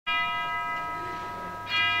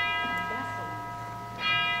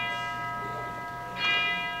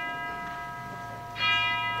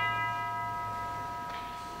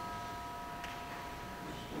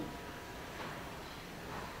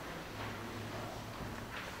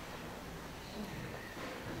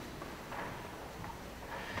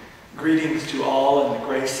Greetings to all in the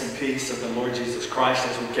grace and peace of the Lord Jesus Christ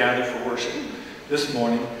as we gather for worship this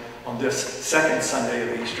morning on this second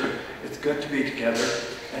Sunday of Easter. It's good to be together,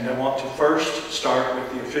 and I want to first start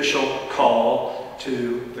with the official call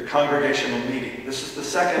to the congregational meeting. This is the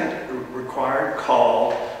second required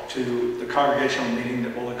call to the congregational meeting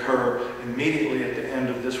that will occur immediately at the end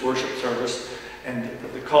of this worship service, and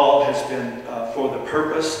the call has been for the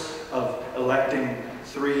purpose of electing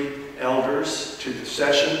 3 elders to the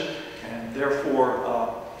session, and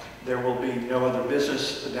therefore there will be no other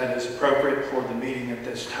business that is appropriate for the meeting at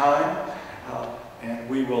this time, and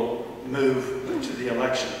we will move to the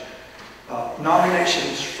election.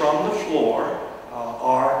 Nominations from the floor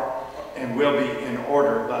are and will be in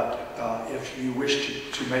order, but if you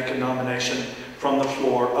wish to make a nomination from the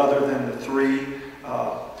floor other than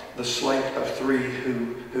the slate of 3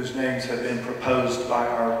 whose names have been proposed by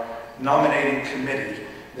our nominating committee,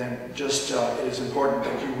 then just it is important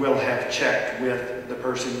that you will have checked with the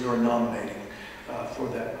person you're nominating for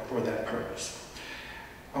that purpose.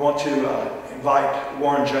 I want to invite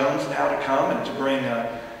Warren Jones now to come and to bring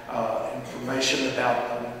information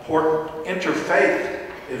about an important interfaith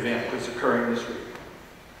event that's occurring this week.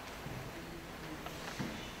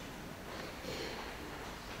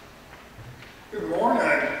 Good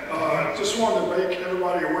morning. Just wanted to make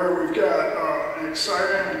everybody aware we've got an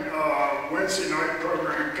exciting Wednesday night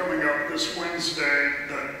program coming up this Wednesday.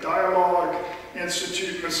 The Dialogue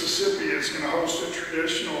Institute Mississippi is going to host a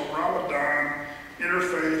traditional Ramadan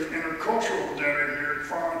interfaith intercultural dinner here at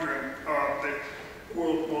Fondren.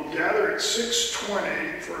 We'll gather at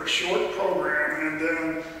 6:20 for a short program and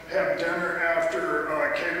then have dinner after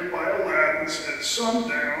catered by Aladdin's at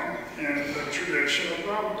sundown in the tradition of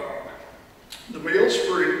Ramadan. The meal's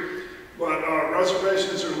free, but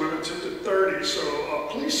reservations are limited to 30, so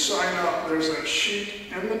please sign up. There's a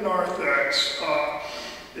sheet in the narthex,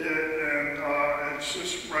 and it's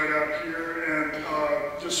just right out here,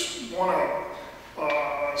 and just want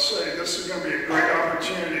to say this is going to be a great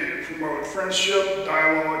opportunity to promote friendship,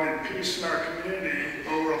 dialogue, and peace in our community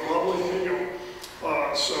over a lovely meal.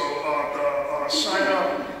 So the sign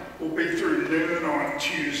up will be through noon on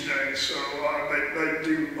Tuesday, so they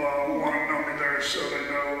do want to know me there so they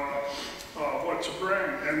know what to bring.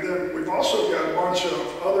 And then we've also got a bunch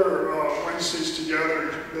of other Wednesdays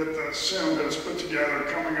together that the Sim has put together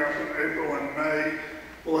coming up in April and May.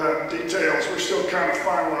 We'll have details. We're still kind of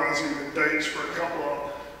finalizing the dates for a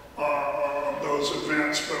couple of those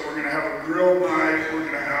events, but we're going to have a grill night, we're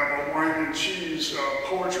going to have a wine and cheese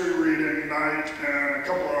poetry reading night, and a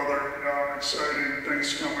couple other exciting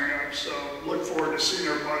things coming up. So look forward to seeing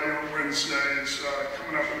everybody on Wednesdays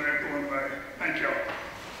coming up in April and May. Thank y'all.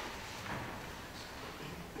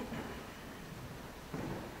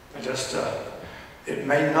 It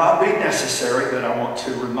may not be necessary, but I want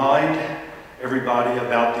to remind everybody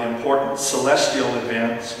about the important celestial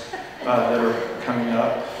events that are coming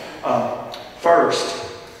up.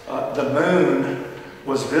 First, the moon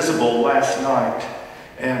was visible last night,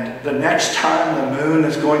 and the next time the moon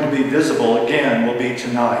is going to be visible again will be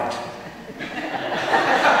tonight.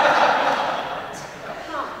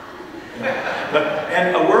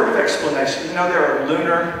 And a word of explanation. You know, there are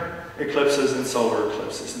lunar eclipses and solar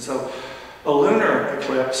eclipses, and so a lunar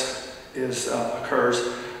eclipse occurs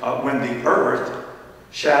when the Earth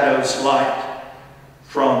shadows light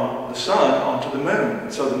from the sun onto the moon.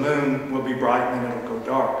 And so the moon will be bright and then it'll go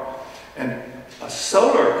dark. And a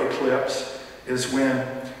solar eclipse is when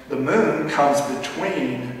the moon comes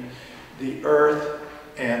between the Earth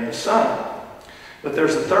and the sun. But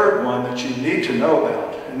there's a third one that you need to know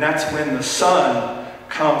about, and that's when the sun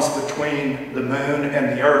comes between the moon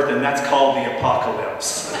and the Earth, and that's called the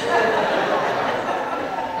apocalypse.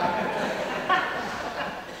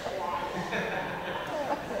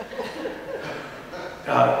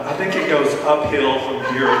 I think it goes uphill from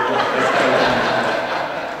here.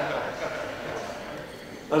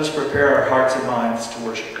 Let us prepare our hearts and minds to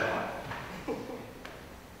worship God.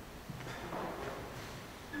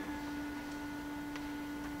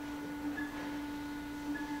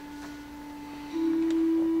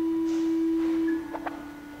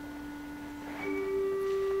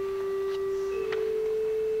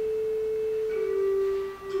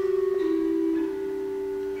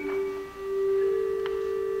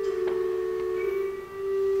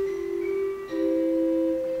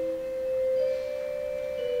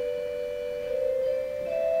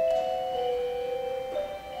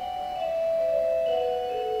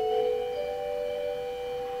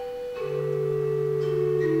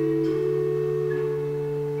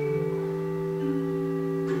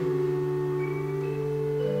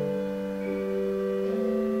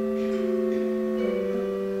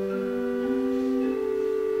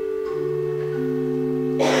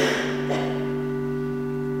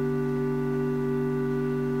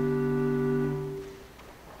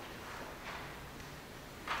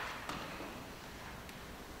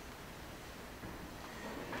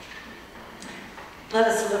 Let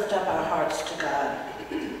us lift up our hearts to God.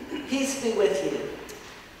 Peace be with you.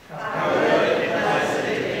 How good and blessed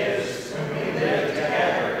it is when we live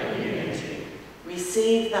together in unity.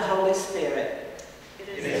 Receive the Holy Spirit. It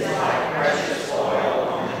is like precious oil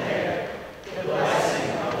on the head, the blessing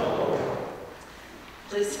of the Lord.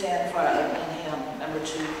 Please stand for our opening hymn, number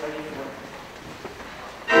 234.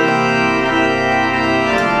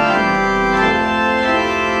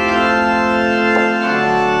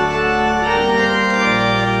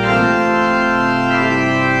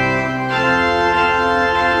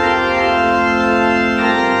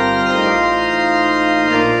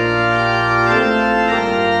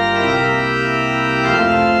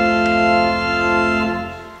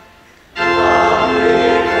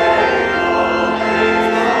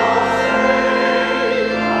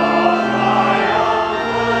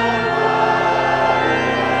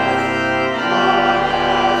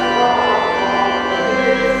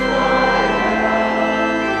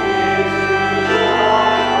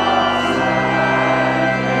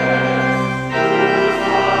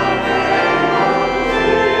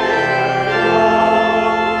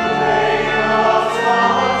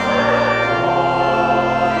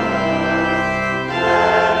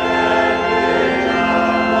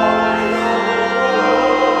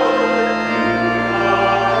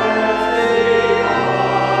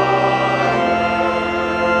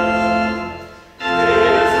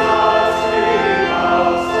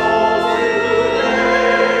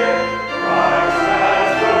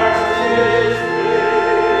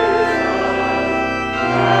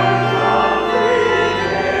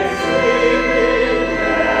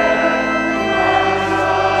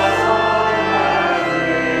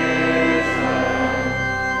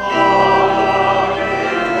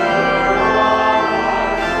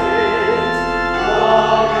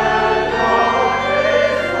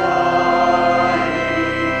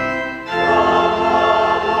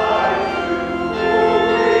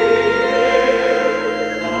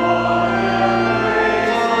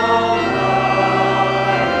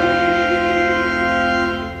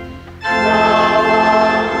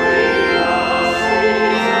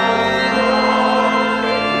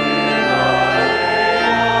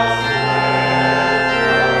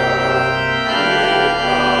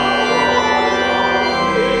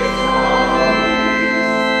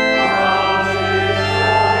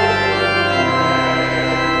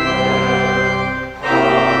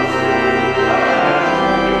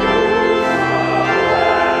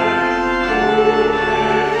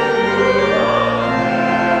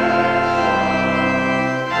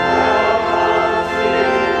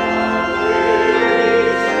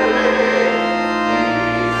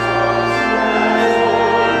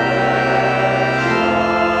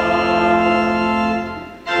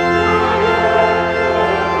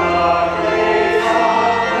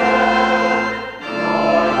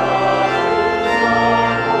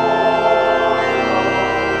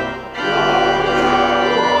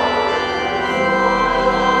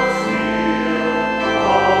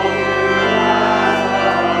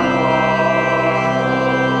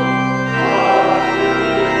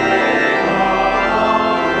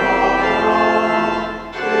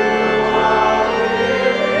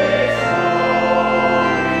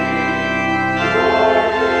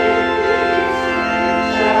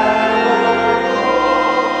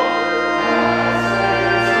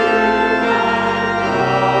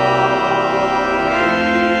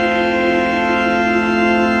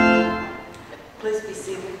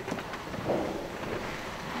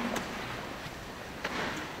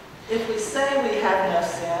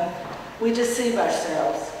 We deceive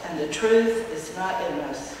ourselves, and the truth is not in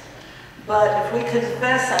us. But if we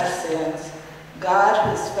confess our sins, God,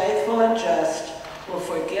 who is faithful and just, will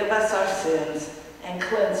forgive us our sins and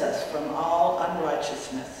cleanse us from all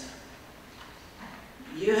unrighteousness.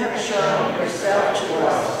 You have shown yourself to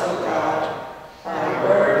us, O God, by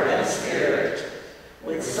word and spirit,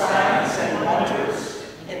 with signs and wonders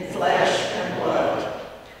in flesh and blood.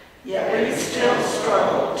 Yet we still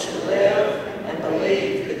struggle to live and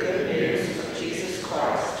believe the good news of Jesus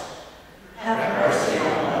Christ. Have mercy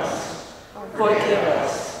on us. Forgive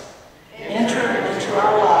us. Enter into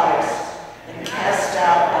our lives and cast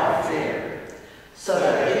out our fear, so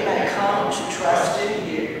that we may come to trust in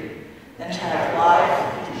you and have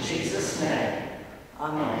life in Jesus' name.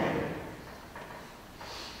 Amen.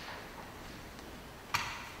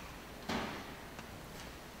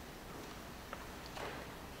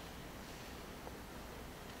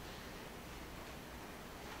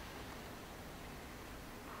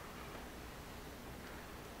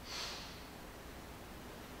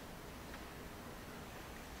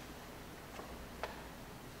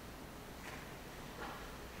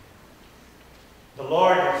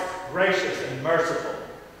 Lord is gracious and merciful,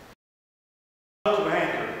 slow to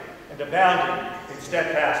anger, and abounding in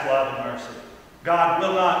steadfast love and mercy. God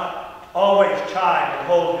will not always chide and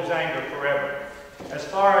hold his anger forever. As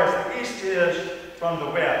far as the east is from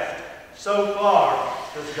the west, so far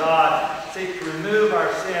does God seek to remove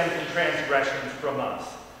our sins and transgressions from us.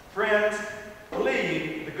 Friends,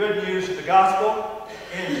 believe the good news of the gospel.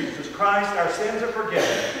 In Jesus Christ, our sins are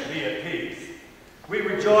forgiven. Be at peace. We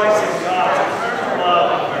rejoice in God's eternal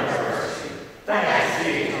love and mercy. Thanks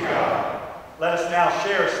be to God. Let us now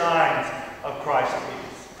share signs of Christ's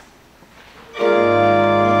peace.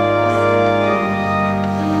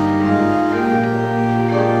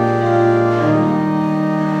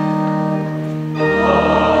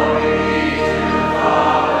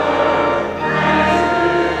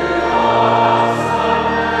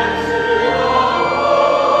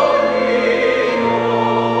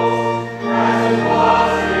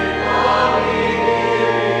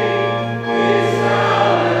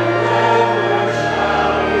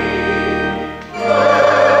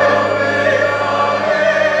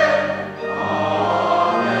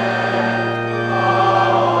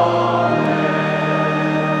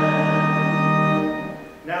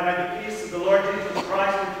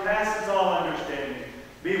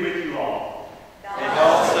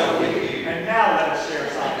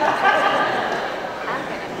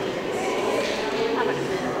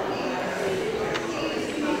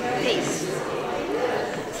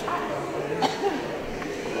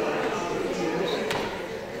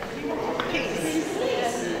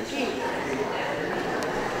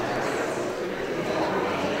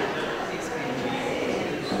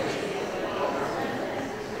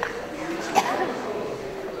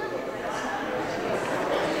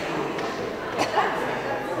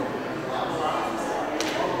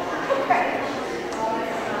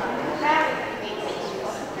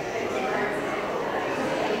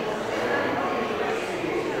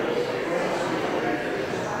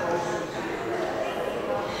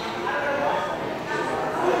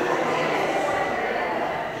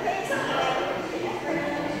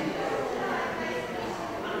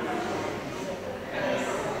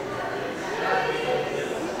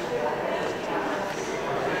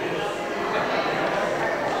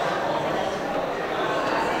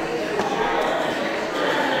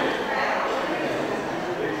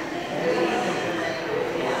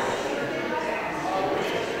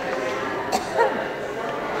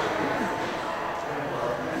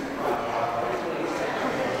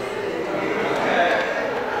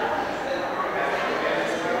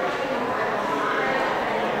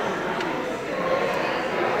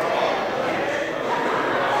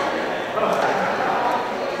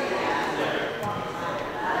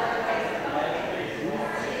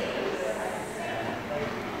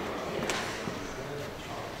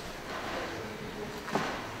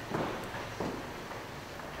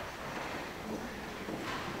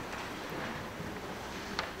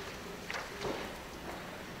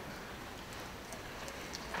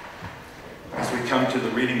 Come to the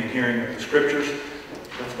reading and hearing of the Scriptures,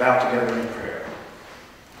 let's bow together in prayer.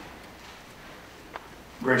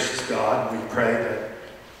 Gracious God, we pray that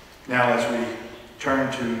now as we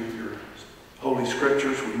turn to your Holy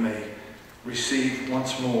Scriptures, we may receive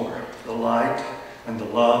once more the light and the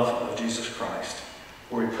love of Jesus Christ.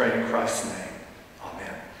 For we pray in Christ's name.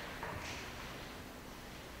 Amen.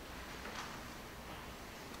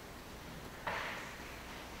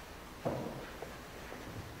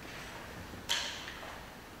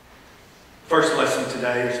 First lesson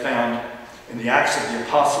today is found in the Acts of the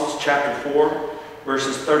Apostles, chapter 4,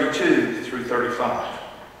 verses 32 through 35.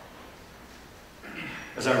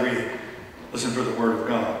 As I read it, listen for the word of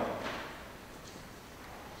God.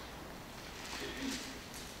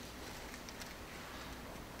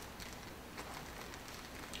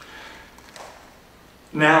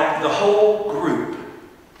 Now, the whole group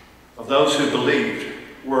of those who believed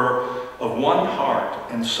were of one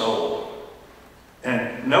heart and soul.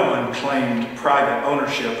 And no one claimed private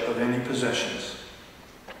ownership of any possessions,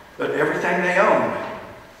 but everything they owned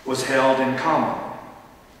was held in common.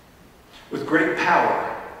 With great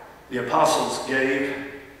power, the apostles gave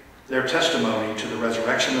their testimony to the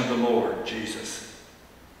resurrection of the Lord Jesus,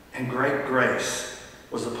 and great grace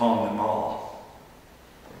was upon them all.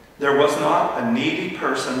 There was not a needy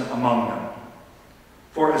person among them,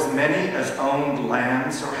 for as many as owned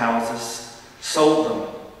lands or houses sold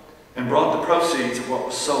them and brought the proceeds of what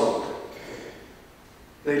was sold.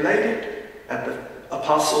 They laid it at the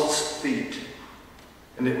apostles' feet,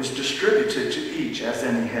 and it was distributed to each as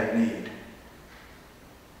any had need.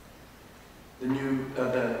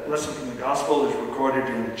 The lesson from the gospel is recorded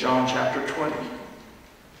in John chapter 20.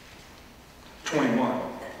 21.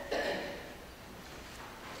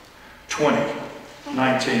 20,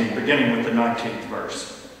 19, beginning with the 19th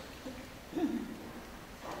verse.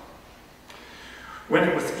 When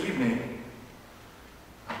it was evening,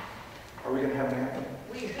 are we going to have an anthem?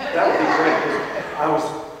 That would be great, because I was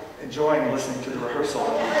enjoying listening to the rehearsal. No,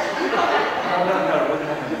 we're going to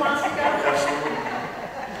have an Wants to go? Absolutely.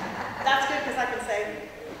 That's good because I can say,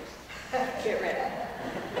 get ready.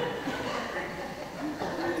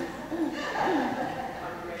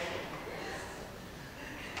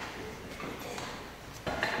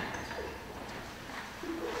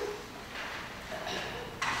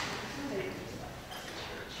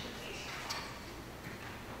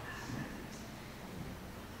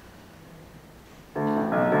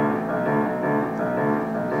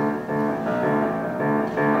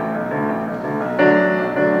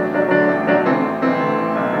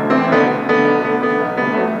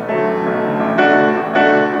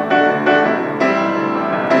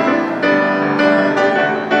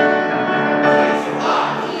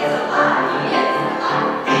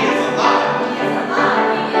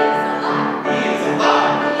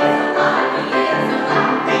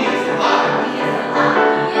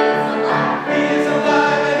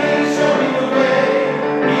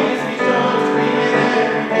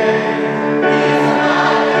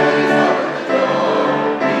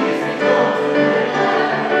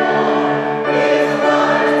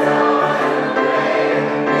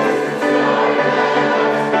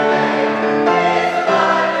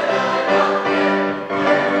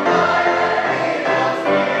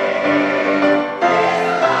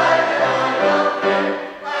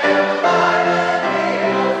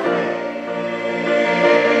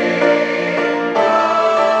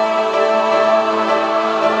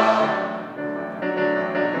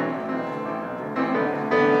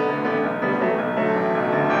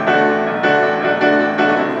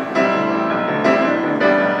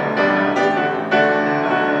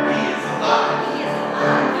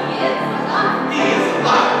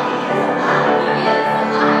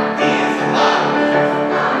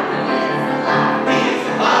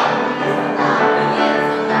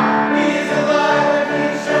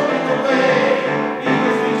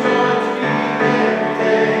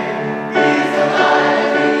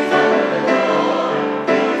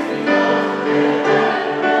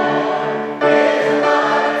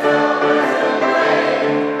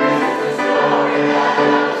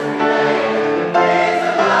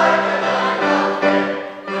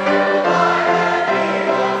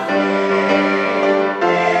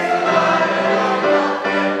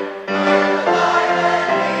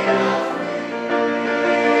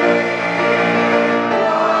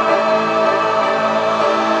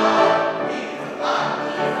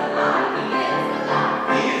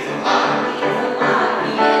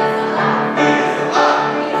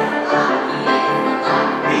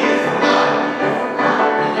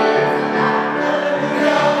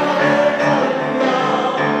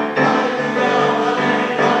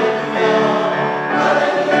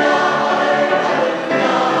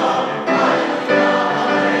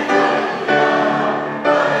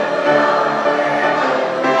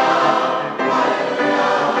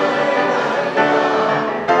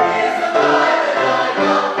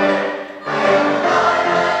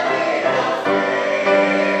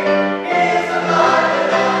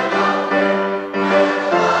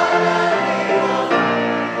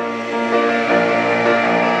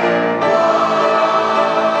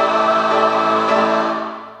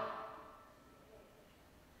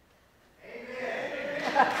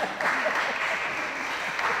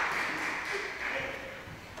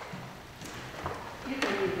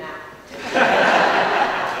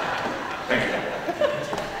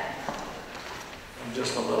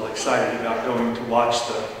 watch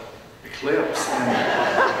the eclipse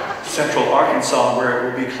in central Arkansas where it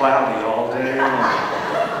will be cloudy all day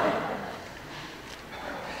long.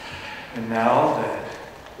 And now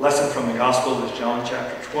the lesson from the Gospel is John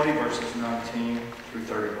chapter 20, verses 19 through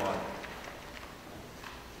 31.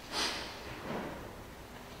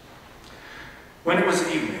 When it was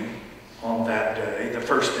evening on that day, the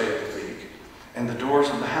first day of the week, and the doors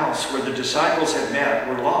of the house where the disciples had met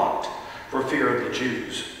were locked for fear of the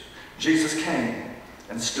Jews, Jesus came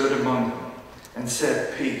and stood among them and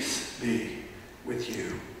said, "Peace be with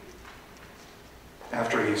you."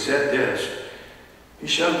 After he said this, he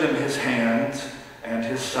showed them his hands and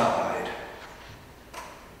his side.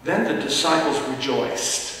 Then the disciples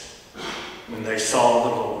rejoiced when they saw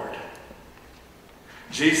the Lord.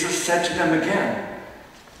 Jesus said to them again,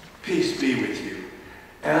 "Peace be with you.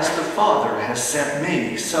 As the Father has sent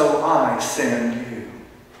me, so I send you."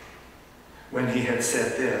 When he had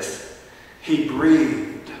said this, he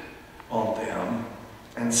breathed on them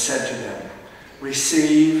and said to them,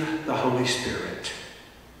 "Receive the Holy Spirit.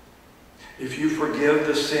 If you forgive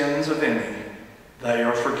the sins of any, they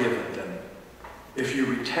are forgiven them. If you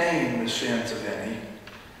retain the sins of any,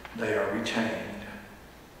 they are retained."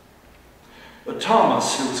 But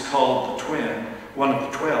Thomas, who was called the twin, one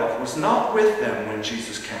of the 12, was not with them when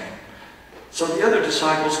Jesus came. So the other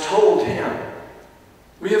disciples told him,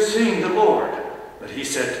 "We have seen the Lord." But he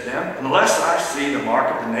said to them, "Unless I see the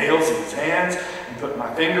mark of the nails in his hands, and put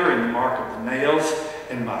my finger in the mark of the nails,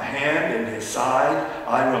 and my hand in his side,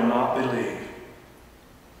 I will not believe."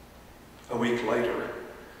 A week later,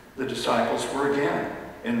 the disciples were again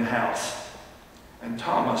in the house, and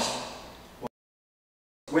Thomas was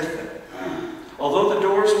with them. Although the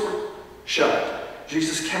doors were shut,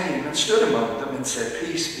 Jesus came and stood among them and said,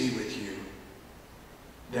 "Peace be with you."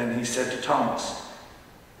 Then he said to Thomas,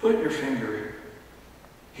 "Put your finger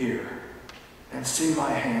here and see my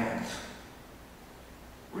hands.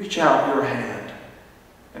 Reach out your hand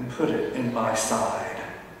and put it in my side.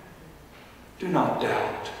 Do not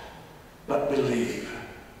doubt, but believe."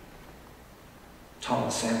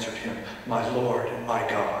 Thomas answered him, "My Lord and my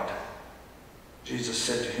God." Jesus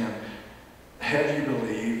said to him, "Have you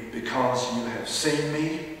believed because you have seen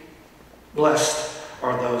me? Blessed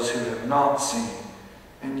are those who have not seen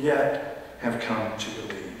and yet have come to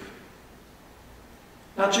believe."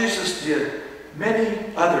 Now Jesus did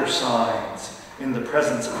many other signs in the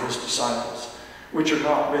presence of his disciples, which are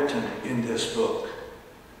not written in this book.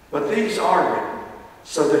 But these are written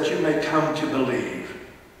so that you may come to believe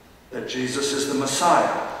that Jesus is the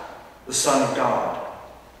Messiah, the Son of God,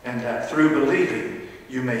 and that through believing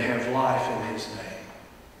you may have life in his name.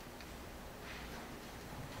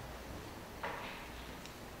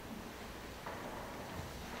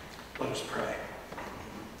 Let us pray.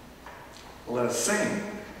 Let us sing.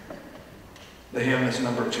 The hymn is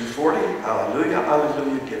number 240. Hallelujah,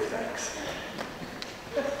 hallelujah, give thanks.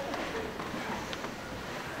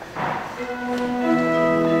 Hallelujah.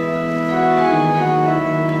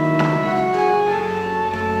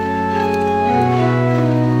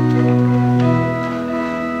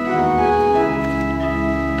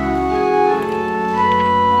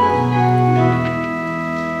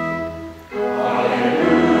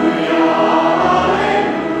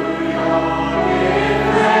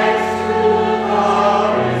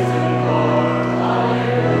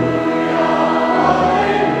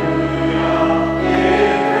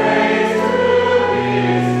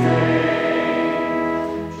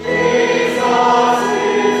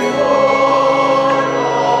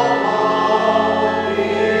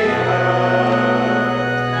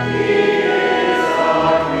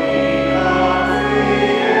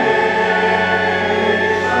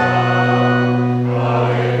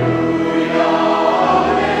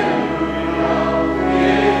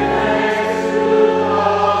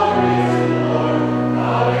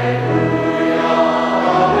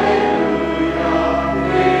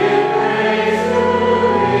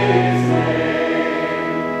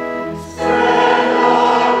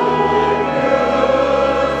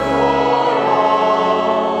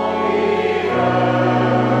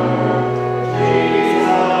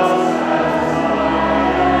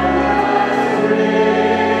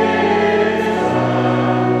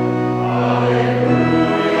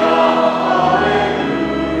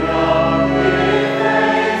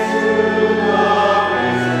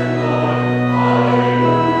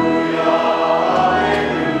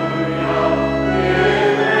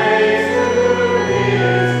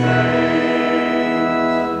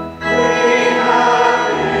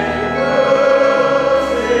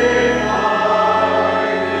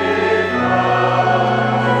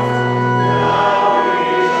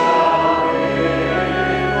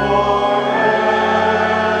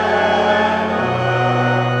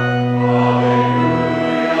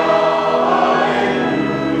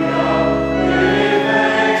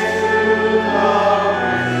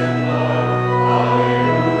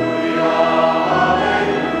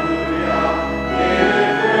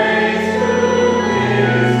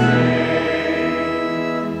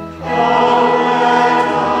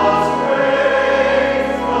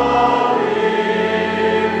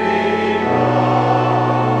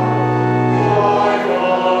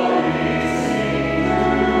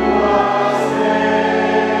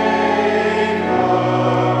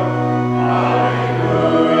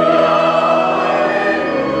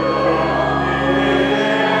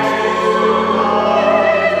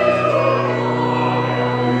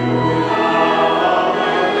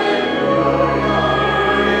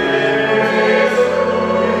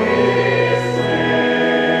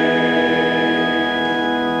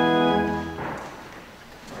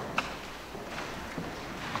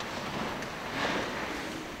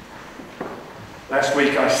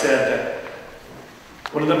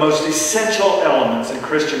 essential elements in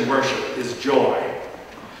Christian worship is joy.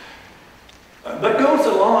 But goes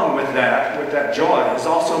along with that joy, is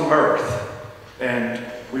also mirth. And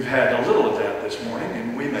we've had a little of that this morning,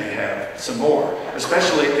 and we may have some more,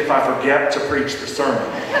 especially if I forget to preach the sermon.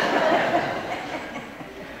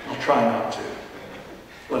 I'll try not to.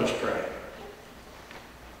 Let us pray.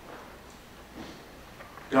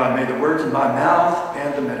 God, may the words of my mouth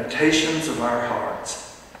and the meditations of our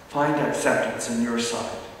hearts find acceptance in your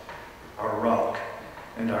sight, our rock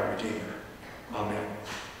and our Redeemer. Amen.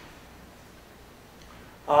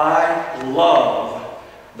 I love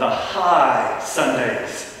the high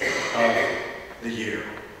Sundays of the year.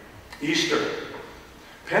 Easter,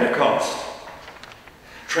 Pentecost,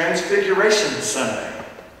 Transfiguration Sunday,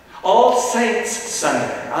 All Saints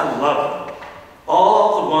Sunday. I love them.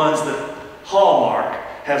 All the ones that Hallmark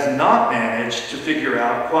has not managed to figure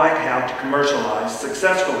out quite how to commercialize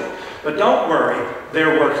successfully. But don't worry,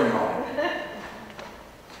 they're working on it.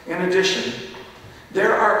 In addition,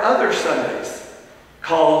 there are other Sundays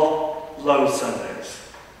called Low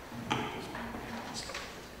Sundays.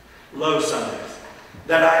 Low Sundays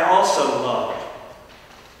that I also love.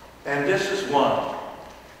 And this is one,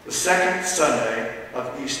 the second Sunday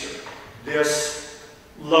of Easter, this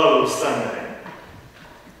Low Sunday.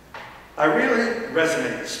 I really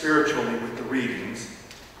resonate spiritually with the readings.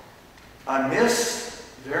 I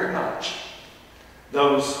miss very much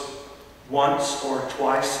those once or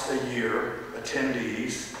twice a year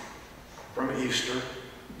attendees from Easter.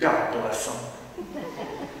 God bless them.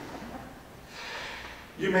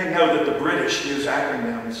 You may know that the British use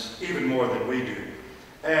acronyms even more than we do.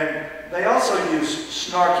 And they also use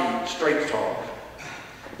snarky straight talk.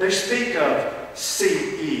 They speak of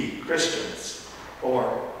CE Christians,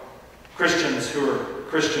 or Christians who are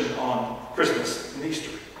Christian on Christmas and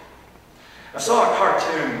Easter. I saw a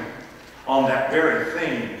cartoon on that very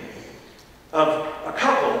theme of a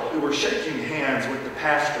couple who were shaking hands with the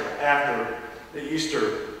pastor after the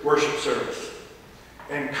Easter worship service.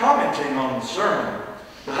 And commenting on the sermon,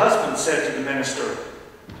 the husband said to the minister,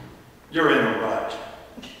 "You're in a rut."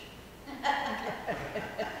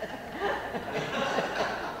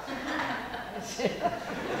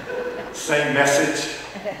 Same message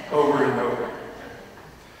over and over.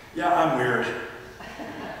 Yeah, I'm weird.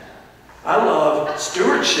 I love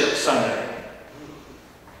Stewardship Sunday.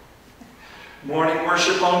 Morning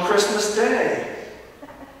worship on Christmas Day.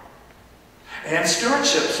 And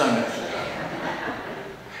Stewardship Sunday.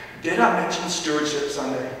 Did I mention Stewardship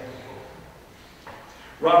Sunday?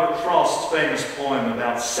 Robert Frost's famous poem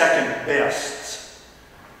about second bests,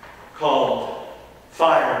 called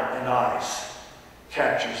Fire and Ice,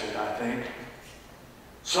 captures it, I think.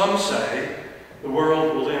 Some say the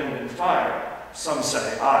world will end in fire. Some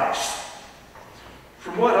say ice.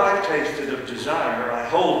 From what I've tasted of desire, I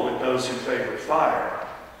hold with those who favor fire.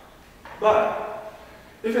 But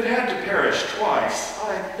if it had to perish twice,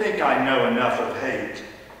 I think I know enough of hate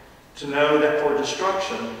to know that for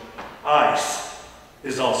destruction, ice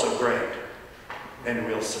is also great and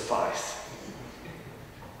will suffice.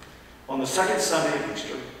 On the second Sunday of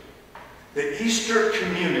Easter, the Easter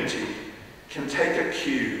community can take a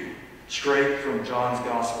cue straight from John's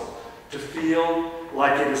Gospel to feel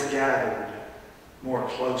like it is gathered more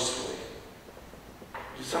closely.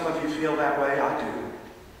 Do some of you feel that way? I do.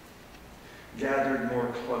 Gathered more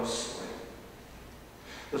closely.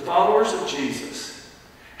 The followers of Jesus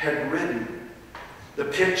had ridden the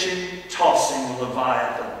pitching, tossing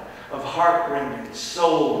leviathan of heart-rending,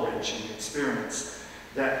 soul-wrenching experience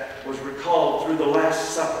that was recalled through the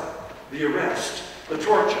Last Supper, the arrest, the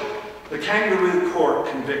torture, the kangaroo court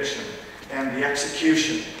conviction, and the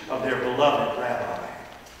execution of their beloved rabbi.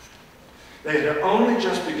 They had only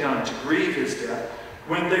just begun to grieve his death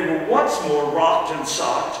when they were once more rocked and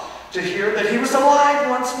socked to hear that he was alive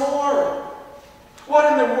once more.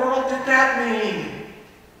 What in the world did that mean?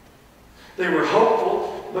 They were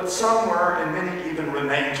hopeful, but some were, and many even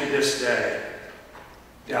remain to this day,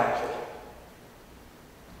 doubtful.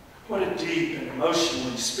 What a deep and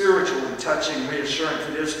emotionally, spiritually touching reassurance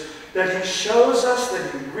it is that he shows us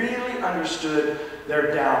that he really understood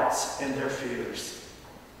their doubts and their fears.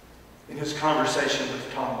 In his conversation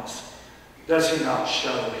with Thomas, does he not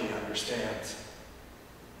show he understands?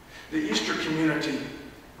 The Easter community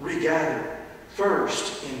regathered,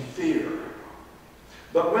 first in fear.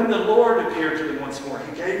 But when the Lord appeared to them once more,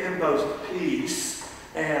 he gave them both peace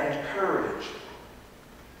and courage.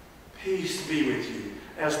 Peace be with you.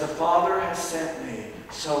 As the Father has sent me,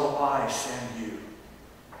 so I send you.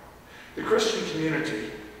 The Christian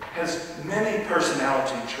community has many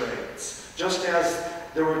personality traits, just as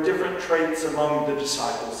there were different traits among the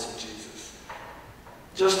disciples of Jesus.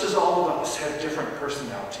 just as all of us have different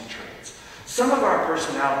personality traits. Some of our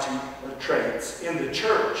personality traits in the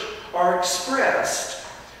church are expressed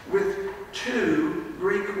with 2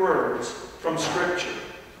 Greek words from Scripture.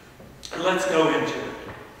 And let's go into it.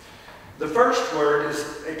 The first word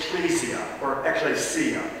is ecclesia, or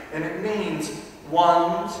ecclesia, and it means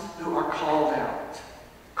ones who are called out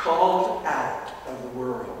of the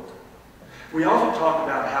world. We often talk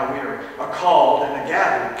about how we are a called and a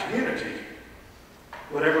gathered community.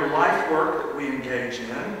 Whatever life work that we engage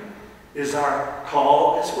in is our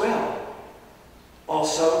call as well.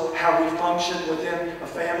 Also, how we function within a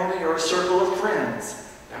family or a circle of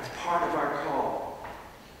friends. That's part of our call.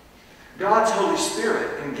 God's Holy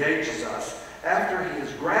Spirit engages us after He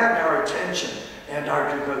has grabbed our attention and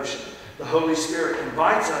our devotion. The Holy Spirit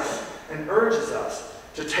invites us and urges us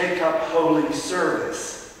to take up holy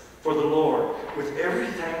service for the Lord with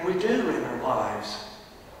everything we do in our lives.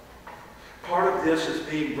 Part of this is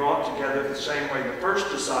being brought together the same way the first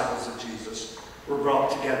disciples of Jesus were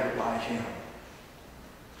brought together by Him.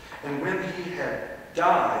 And when He had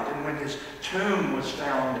died, and when His tomb was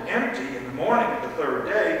found empty in the morning of the 3rd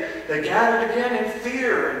day, they gathered again in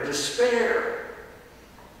fear and despair.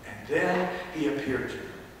 And then He appeared to them.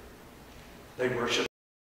 They worshiped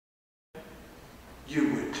Him.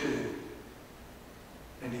 You would too.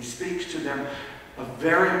 And He speaks to them a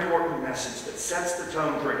very important message that sets the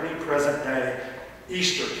tone for any present day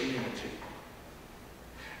Easter community.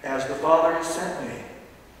 As the Father has sent me,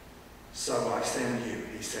 so I send you,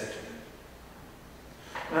 He said to them.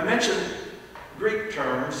 And I mentioned Greek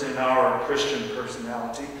terms in our Christian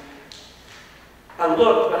personality. I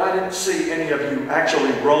looked, but I didn't see any of you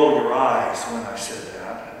actually roll your eyes when I said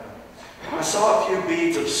that. I saw a few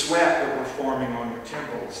beads of sweat that were forming on your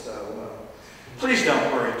temples, though. Please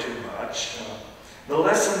don't worry too much. The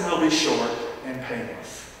lesson will be short and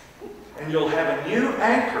painless. And you'll have a new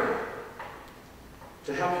anchor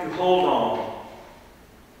to help you hold on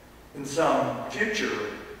in some future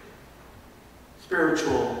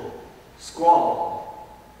spiritual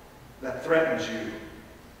squall that threatens you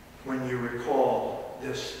when you recall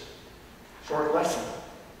this short lesson.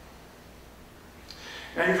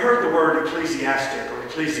 Now, you've heard the word ecclesiastic or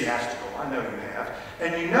ecclesiastical. I know you have.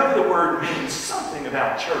 And you know the word means something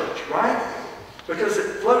about church, right? Because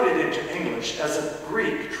it floated into English as a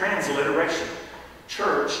Greek transliteration.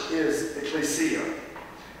 Church is ecclesia.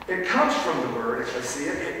 It comes from the word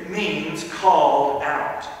ecclesia. It means called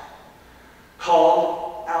out.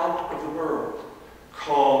 Called out of the world.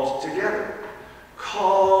 Called together.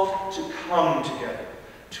 Called to come together.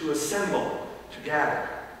 To assemble. To gather.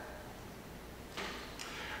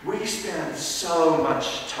 We spend so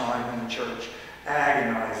much time in the church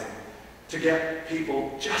agonizing to get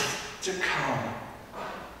people just to come.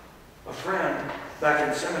 A friend back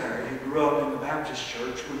in seminary who grew up in the Baptist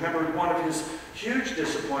church remembered one of his huge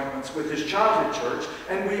disappointments with his childhood church,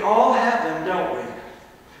 and we all have them, don't we?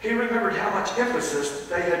 He remembered how much emphasis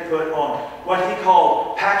they had put on what he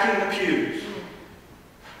called packing the pews.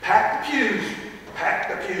 Pack the pews,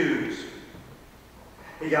 pack the pews.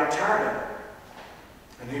 He got tired of it.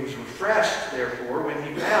 And he was refreshed, therefore, when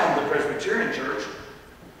he found the Presbyterian church,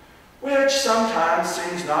 which sometimes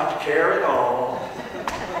seems not to care at all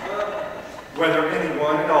whether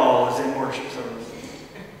anyone at all is in worship service.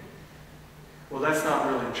 Well, that's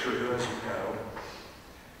not really true, as you know.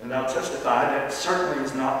 And I'll testify that certainly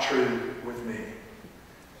is not true with me.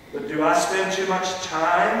 But do I spend too much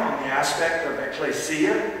time on the aspect of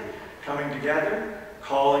ecclesia, coming together,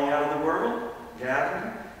 calling out of the world,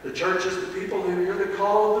 gathering? The church is the people who hear the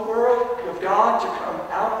call of the world, of God, to come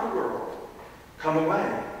out of the world. Come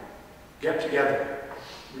away. Get together.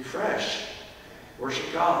 Refresh.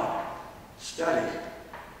 Worship God. Study.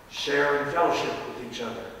 Share in fellowship with each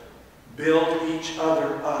other. Build each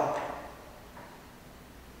other up.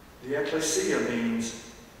 The ecclesia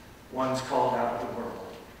means one's called out of the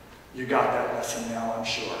world. You got that lesson now, I'm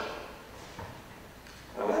sure.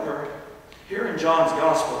 However, here in John's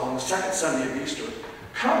Gospel on the second Sunday of Easter,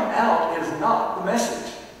 come out is not the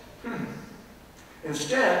message.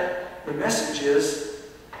 Instead, the message is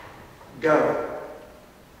go.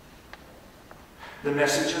 The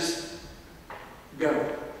message is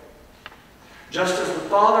go. Just as the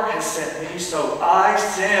Father has sent me, so I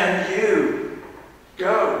send you.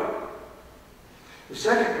 Go. The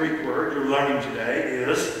second Greek word you're learning today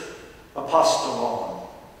is apostolon.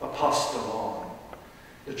 Apostolon.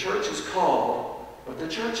 The church is called, but the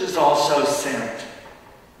church is also sent.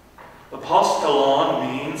 Apostolon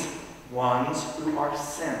means ones who are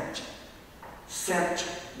sent. Sent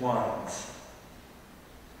ones.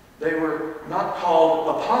 They were not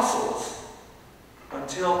called apostles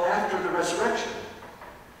until after the resurrection.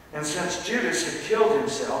 And since Judas had killed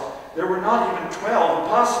himself, there were not even 12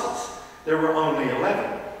 apostles. There were only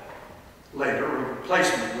 11. Later, a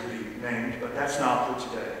replacement would be named, but that's not for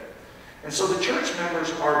today. And so the church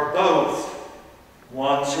members are both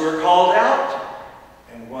ones who are called out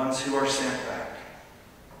and ones who are sent back.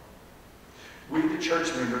 We, the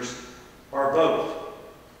church members, are both.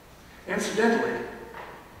 Incidentally,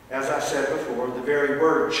 as I said before, the very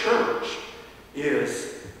word church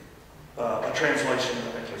is a translation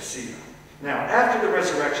of ecclesia. Now, after the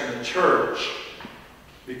resurrection, the church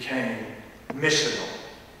became missional.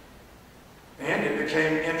 And it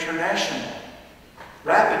became international,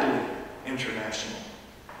 rapidly international.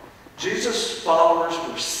 Jesus' followers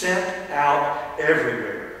were sent out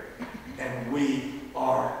everywhere, and we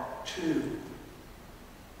are too.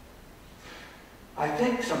 I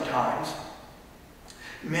think sometimes,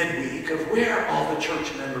 midweek, of where all the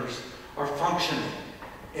church members are functioning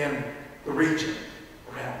in the region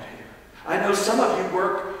around here. I know some of you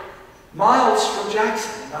work miles from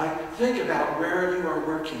Jackson, and I think about where you are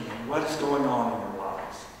working and what is going on in your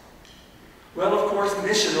lives. Well, of course,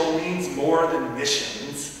 missional means more than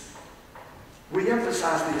missions. We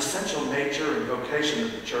emphasize the essential nature and vocation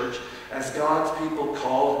of the church as God's people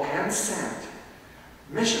called and sent.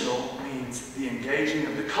 Missional means the engaging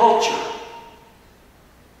of the culture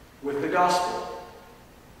with the gospel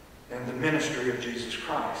and the ministry of Jesus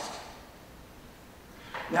Christ.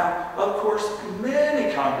 Now, of course,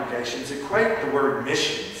 many congregations equate the word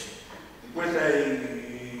missions with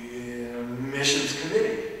a missions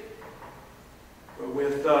committee,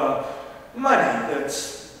 with money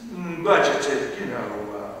that's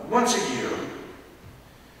budgeted, once a year,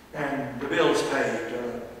 and the bills paid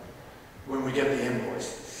when we get the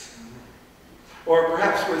invoices. Or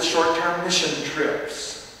perhaps with short-term mission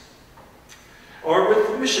trips, or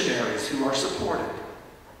with missionaries who are supported,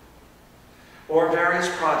 or various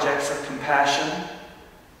projects of compassion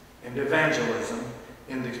and evangelism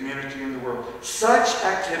in the community and the world. Such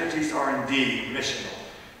activities are indeed missional.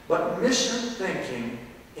 But mission thinking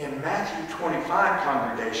in Matthew 25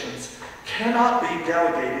 congregations cannot be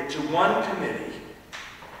delegated to one committee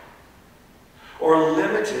or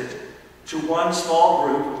limited to one small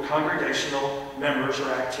group of congregational members or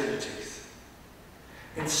activities.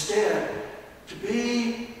 Instead, to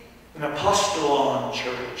be an apostolon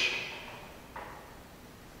church,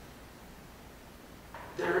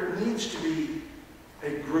 there needs to be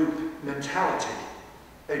a group mentality,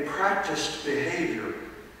 a practiced behavior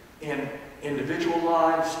in individual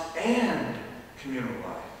lives and communal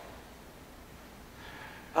life.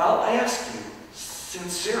 I'll ask you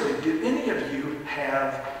sincerely, do any of you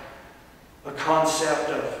have a concept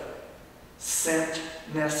of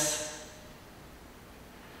sentness?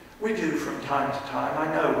 We do from time to time.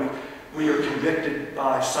 I know we are convicted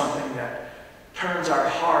by something that turns our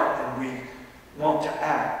heart and we want to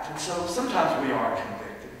act. And so sometimes we are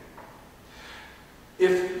convicted.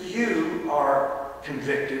 If you are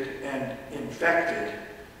convicted and infected,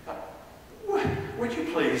 would you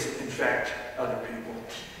please infect other people?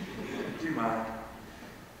 Do you mind?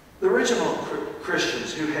 The original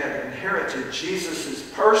Christians who had inherited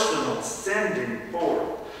Jesus' personal sending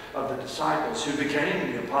forth of the disciples who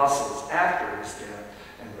became the apostles after his death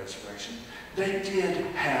and resurrection, they did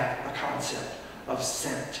have a concept of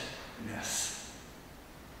sentness.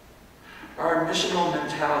 Our missional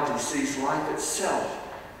mentality sees life itself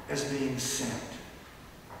as being sent.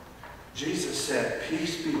 Jesus said,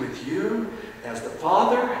 "Peace be with you, as the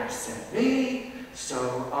Father has sent me,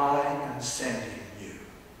 so I am sending you."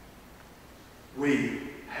 We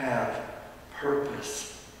have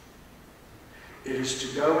purpose. It is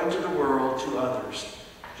to go into the world to others,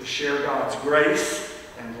 to share God's grace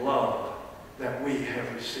and love that we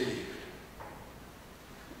have received.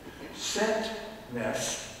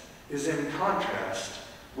 Sentness is in contrast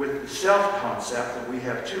with the self-concept that we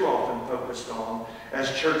have too often focused on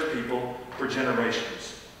as church people for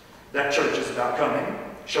generations. That church is about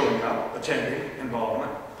coming, showing up, attending,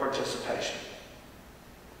 involvement, participation.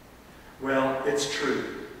 Well, it's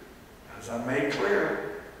true. As I made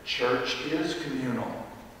clear, church is communal,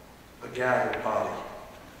 a gathered body.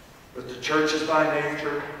 But the church is by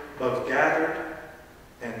nature both gathered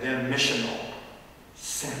and then missional,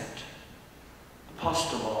 sent.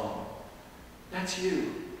 Apostolon, that's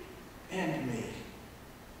you and me.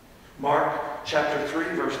 Mark chapter 3,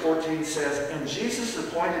 verse 14 says, "And Jesus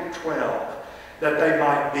appointed 12, that they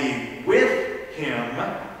might be with him,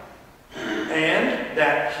 and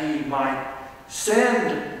that he might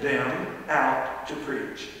send them out to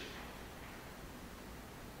preach."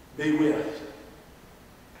 Be with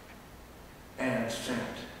and sent.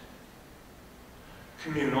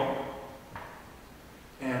 Communal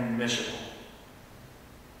and missional.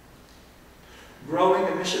 Growing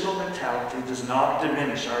a missional mentality does not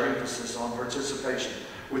diminish our emphasis on participation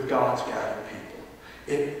with God's gathered people.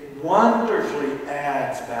 It wonderfully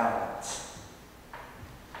adds balance.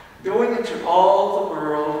 Going into all the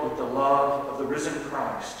world with the love of the risen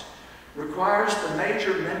Christ requires the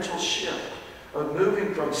major mental shift of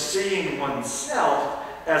moving from seeing oneself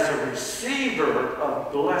as a receiver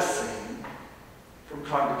of blessing from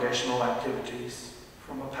congregational activities,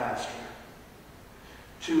 from a pastor,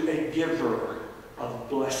 to a giver of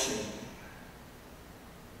blessing.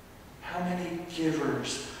 How many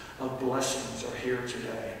givers of blessings are here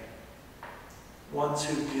today? Ones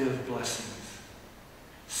who give blessings,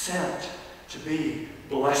 sent to be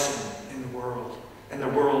blessing in the world. And the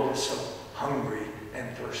world is so hungry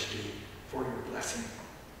and thirsty for your blessing.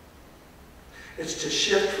 It's to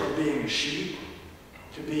shift from being a sheep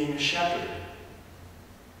to being a shepherd.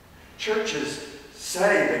 Churches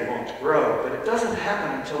say they want to grow, but it doesn't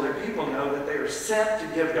happen until their people know that they are sent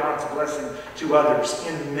to give God's blessing to others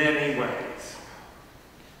in many ways.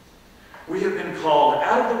 We have been called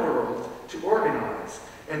out of the world to organize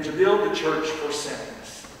and to build the church for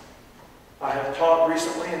sentness. I have taught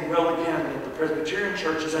recently and will again that the Presbyterian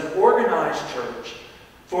Church is an organized church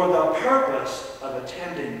for the purpose of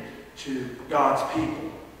attending to God's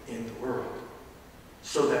people in the world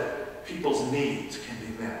so that people's needs can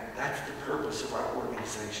be met. That's the purpose of our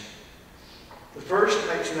organization. The first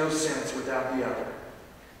makes no sense without the other.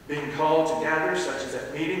 Being called to gather, such as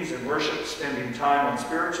at meetings and worship, spending time on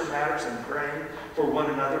spiritual matters and praying for one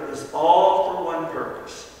another, is all for one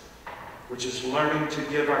purpose, which is learning to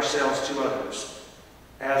give ourselves to others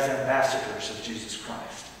as ambassadors of Jesus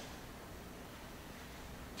Christ.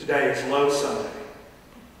 Today is Low Sunday.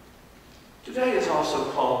 Today is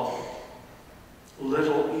also called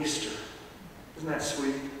Little Easter. Isn't that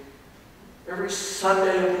sweet? Every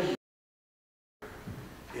Sunday of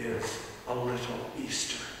the year is a little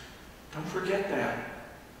Easter. Don't forget that.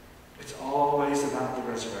 It's always about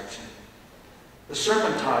the resurrection. The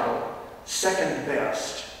sermon title, Second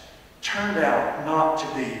Best, turned out not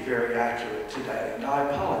to be very accurate today, and I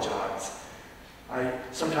apologize. I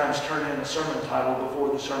sometimes turn in a sermon title before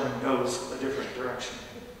the sermon goes a different direction.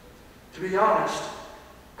 To be honest,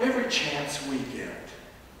 every chance we get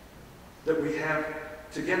that we have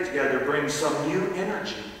to get together brings some new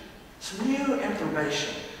energy, some new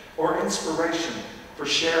information or inspiration for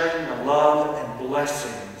sharing the love and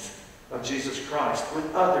blessings of Jesus Christ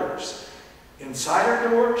with others inside our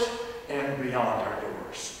doors and beyond our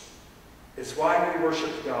doors. It's why we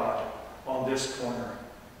worship God on this corner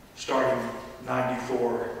starting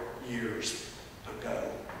 94 years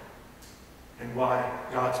ago, and why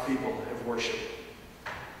God's people have worshiped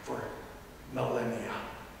for millennia.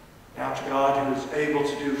 Now to God, who is able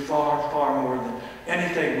to do far, far more than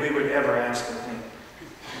anything we would ever ask or think.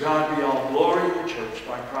 To God be all glory in the church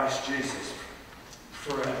by Christ Jesus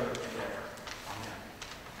forever and ever. Amen.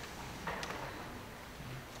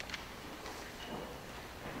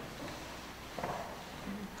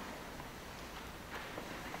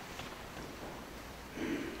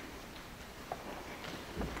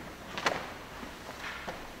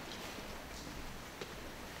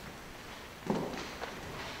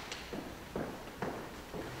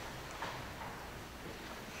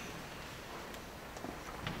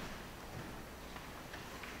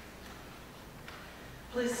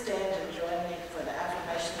 Please stand and join me for the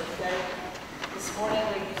affirmation of faith. This morning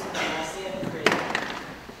we're using the Nicene Creed.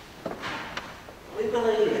 We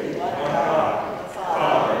believe in one God, the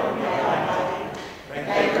Father, the Almighty,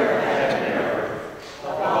 maker of heaven and earth,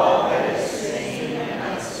 of all that is seen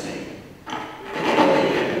and unseen. We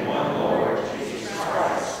believe in one Lord, Jesus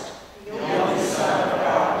Christ, the only Son of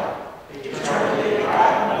God, eternally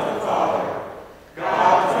begotten of the Father,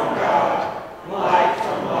 God from God, light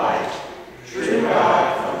from light, true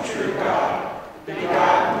God from true God,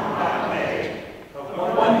 begotten, not made,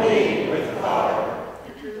 of one being with the Father.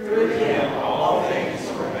 Through him all things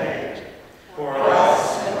were made.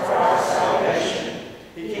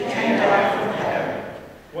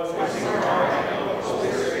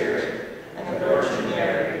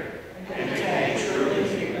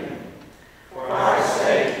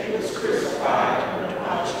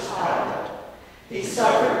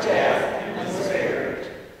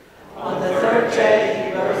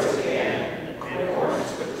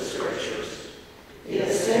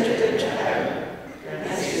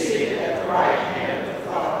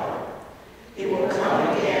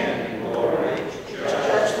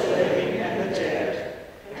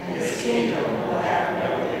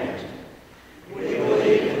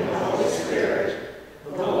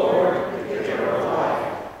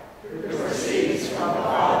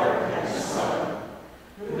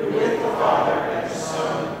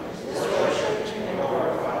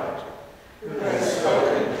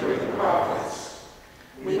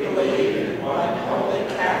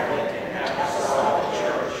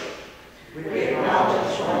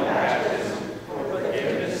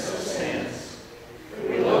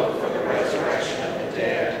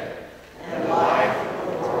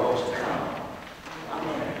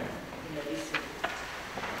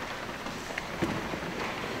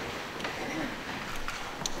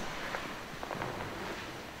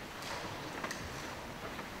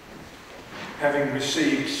 having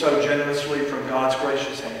received so generously from God's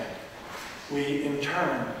gracious hand, we in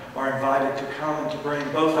turn are invited to come and to bring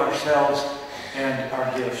both ourselves and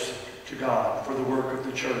our gifts to God for the work of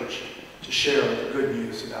the church, to share the good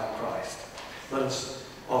news about Christ. Let us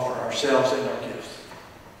offer ourselves and our gifts.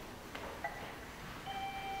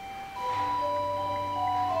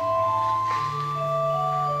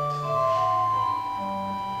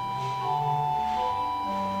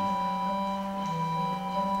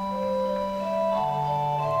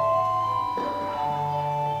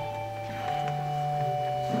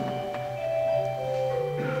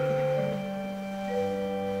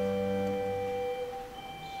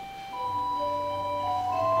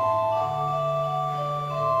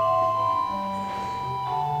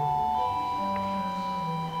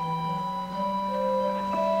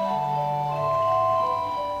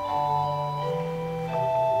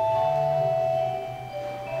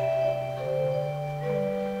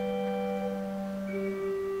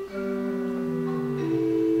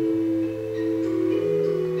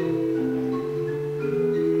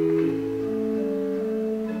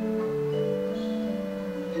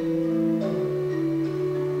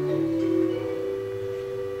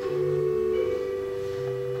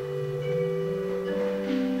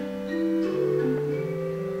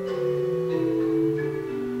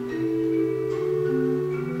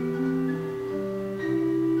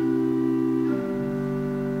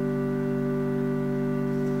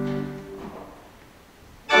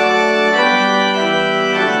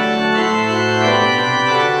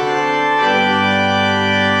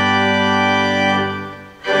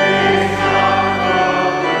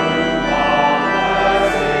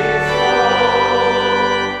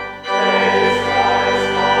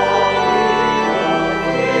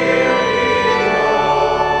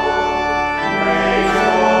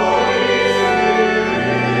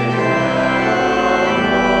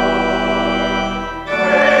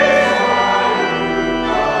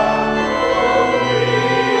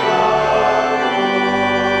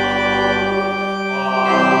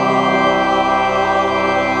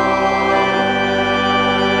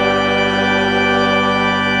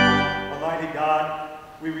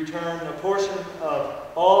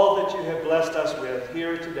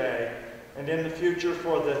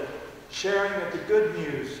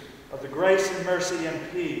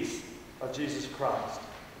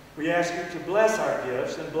 We ask you to bless our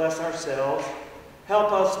gifts and bless ourselves.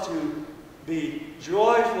 Help us to be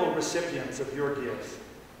joyful recipients of your gifts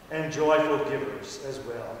and joyful givers as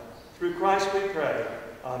well. Through Christ we pray.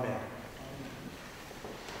 Amen.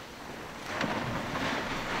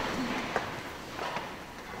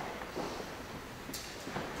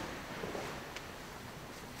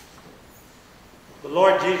 The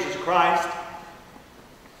Lord Jesus Christ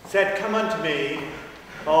said, "Come unto me,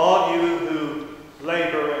 all you who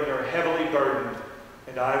labor and are heavily burdened,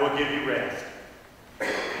 and I will give you rest.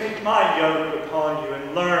 Take my yoke upon you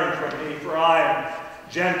and learn from me, for I am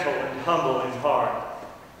gentle and humble in heart,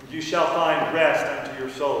 and you shall find rest unto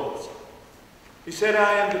your souls." He said,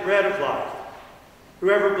 "I am the bread of life.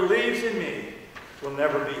 Whoever believes in me will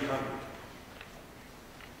never be hungry."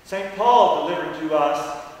 St. Paul delivered to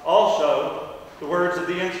us also the words of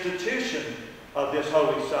the institution of this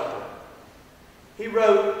Holy Supper. He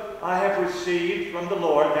wrote, "I have received from the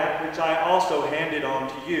Lord that which I also handed on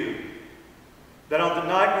to you, that on the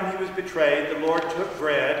night when he was betrayed, the Lord took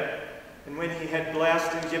bread, and when he had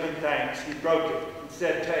blessed and given thanks, he broke it and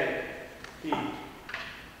said, 'Take, eat.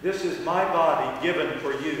 This is my body given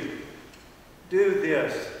for you. Do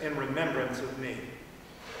this in remembrance of me.'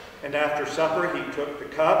 And after supper he took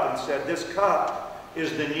the cup and said, 'This cup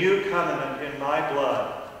is the new covenant in my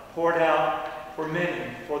blood, poured out for many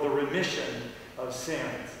for the remission of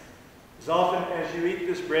sins. As often as you eat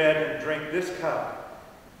this bread and drink this cup,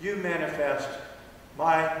 you manifest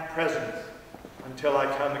my presence until I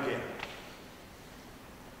come again."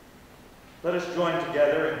 Let us join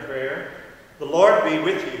together in prayer. The Lord be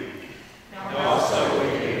with you. And also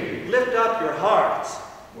with you. Lift up your hearts.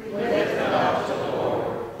 We lift them up to the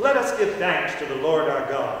Lord. Let us give thanks to the Lord our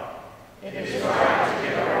God. It is right to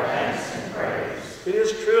give our thanks and praise. It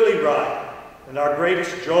is truly right and our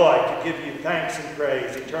greatest joy to give you thanks and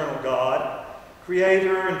praise, eternal God,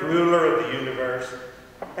 creator and ruler of the universe.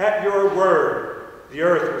 At your word, the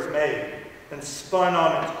earth was made and spun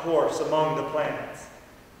on its course among the planets.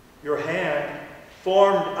 Your hand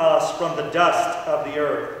formed us from the dust of the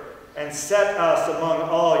earth and set us among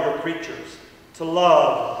all your creatures to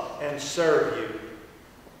love and serve you.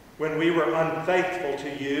 When we were unfaithful to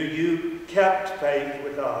you, you kept faith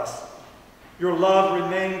with us. Your love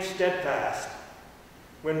remained steadfast.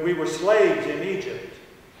 When we were slaves in Egypt,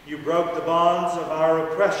 you broke the bonds of our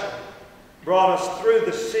oppression brought us through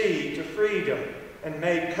the sea to freedom, and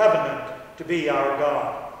made covenant to be our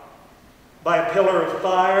God. By a pillar of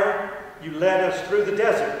fire, you led us through the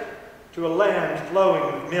desert to a land flowing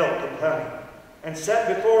with milk and honey, and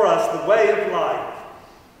set before us the way of life.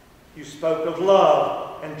 You spoke of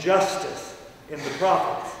love and justice in the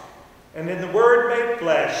prophets, and in the Word made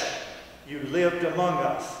flesh, you lived among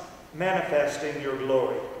us, manifesting your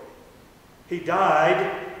glory. He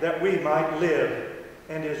died that we might live,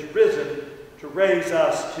 and is risen to raise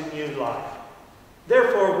us to new life.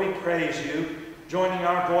 Therefore we praise you, joining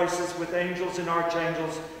our voices with angels and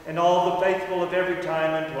archangels and all the faithful of every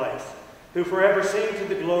time and place, who forever sing to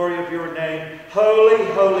the glory of your name, Holy,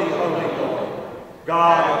 holy, holy Lord,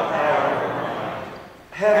 God of power and might.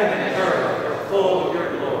 Heaven and earth are full of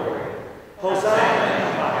your glory. Hosanna in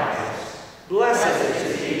the highest. Blessed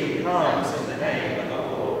is he who comes in the name of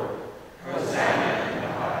the Lord. Hosanna in the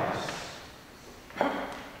highest.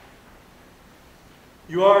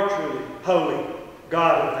 You are truly holy,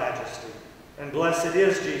 God of majesty, and blessed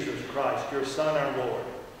is Jesus Christ, your Son, our Lord,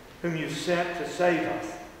 whom you sent to save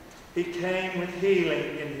us. He came with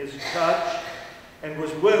healing in his touch and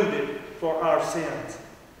was wounded for our sins.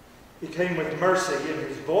 He came with mercy in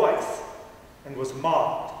his voice and was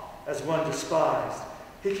mocked as one despised.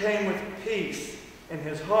 He came with peace in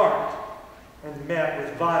his heart and met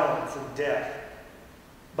with violence and death.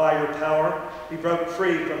 By your power, he broke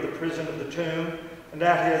free from the prison of the tomb, and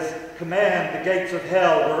at his command the gates of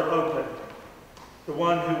hell were opened. The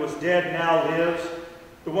one who was dead now lives.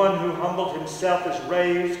 The one who humbled himself is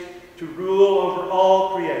raised to rule over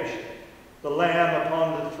all creation. The Lamb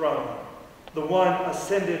upon the throne, the one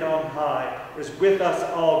ascended on high, is with us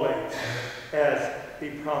always, as he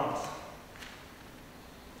promised.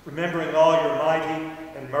 Remembering all your mighty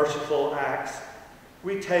and merciful acts,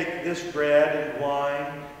 we take this bread and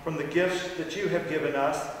wine from the gifts that you have given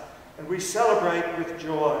us, and we celebrate with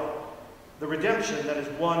joy the redemption that is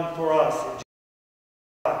won for us in Jesus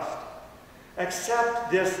Christ.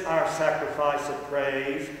 Accept this our sacrifice of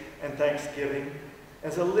praise and thanksgiving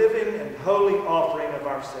as a living and holy offering of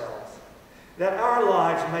ourselves, that our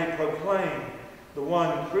lives may proclaim the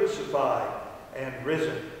one crucified and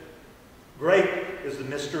risen. Great is the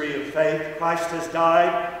mystery of faith. Christ has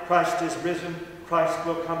died, Christ is risen, Christ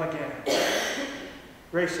will come again.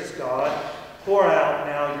 Gracious God, pour out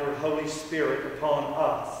now your Holy Spirit upon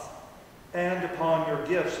us and upon your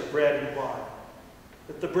gifts of bread and wine,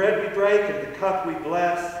 that the bread we break and the cup we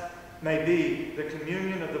bless may be the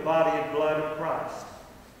communion of the body and blood of Christ.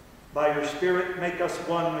 By your Spirit, make us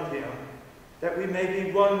one with him, that we may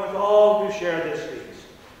be one with all who share this feast,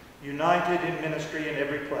 united in ministry in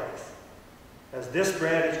every place. As this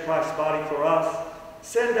bread is Christ's body for us,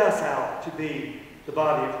 send us out to be the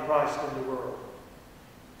body of Christ in the world.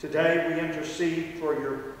 Today we intercede for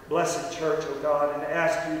your blessed church, O God, and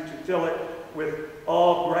ask you to fill it with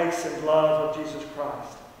all grace and love of Jesus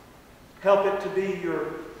Christ. Help it to be your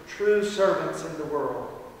true servants in the world.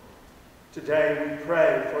 Today we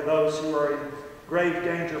pray for those who are in grave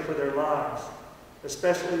danger for their lives,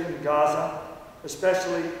 especially in Gaza,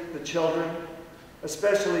 especially the children,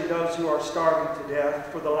 especially those who are starving to death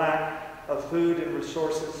for the lack of food and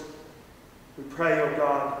resources. We pray, O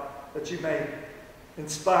God, that you may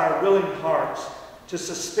inspire willing hearts to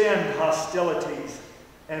suspend hostilities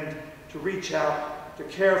and to reach out, to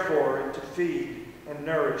care for, and to feed and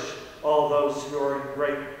nourish all those who are in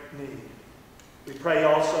great need. We pray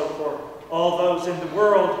also for all those in the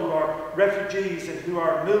world who are refugees and who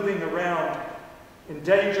are moving around in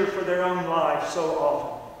danger for their own lives so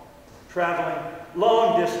often, traveling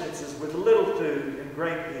long distances with little food and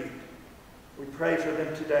great need. We pray for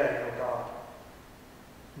them today, O God.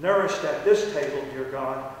 Nourished at this table, dear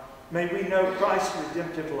God, may we know Christ's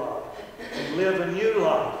redemptive love and live a new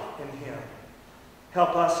life in him.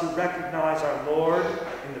 Help us who recognize our Lord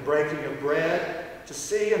in the breaking of bread to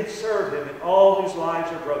see and serve him in all whose lives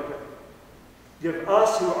are broken. Give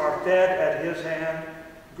us who are fed at his hand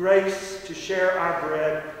grace to share our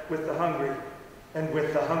bread with the hungry and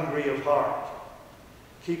with the hungry of heart.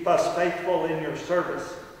 Keep us faithful in your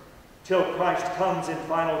service till Christ comes in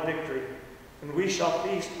final victory, and we shall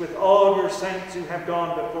feast with all your saints who have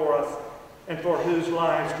gone before us and for whose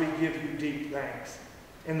lives we give you deep thanks.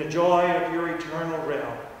 In the joy of your eternal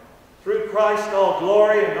realm, through Christ all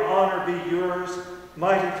glory and honor be yours,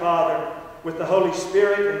 mighty Father, with the Holy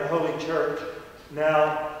Spirit and the Holy Church,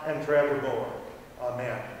 now and forevermore.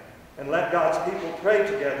 Amen. And let God's people pray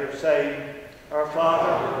together, saying, Our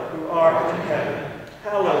Father, who art in heaven,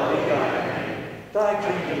 hallowed be thy name.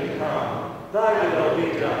 Thy kingdom come, thy will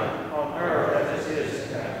be done, on earth as it is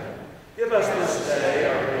in heaven. Give us this day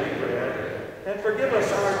our daily bread, and forgive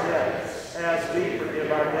us our debts, as we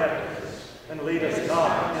forgive our debtors. And lead us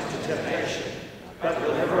not into temptation, but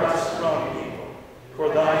deliver us from evil. For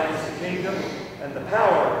thine is the kingdom, and the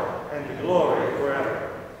power, and the glory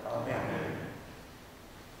forever. Amen.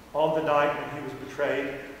 On the night when he was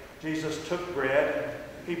betrayed, Jesus took bread,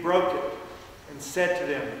 he broke it, and said to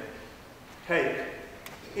them, "Take,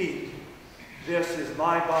 eat. This is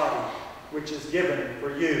my body, which is given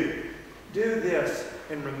for you. Do this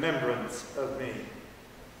in remembrance of me."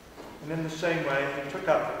 And in the same way, he took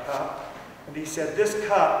up the cup, and he said, "This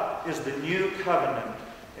cup is the new covenant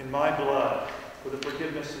in my blood for the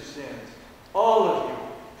forgiveness of sins. All of you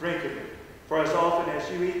drink of it, for as often as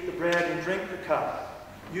you eat the bread and drink the cup,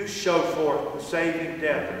 you show forth the saving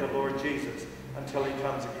death of the Lord Jesus until he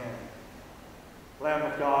comes again." Lamb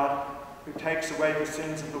of God, who takes away the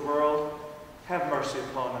sins of the world, have mercy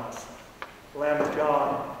upon us. Lamb of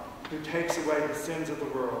God, who takes away the sins of the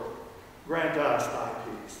world, grant us thy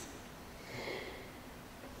peace.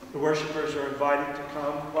 The worshipers are invited to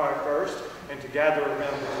come choir first and to gather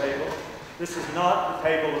around the table. This is not the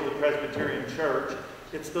table of the Presbyterian Church.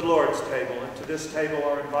 It's the Lord's table, and to this table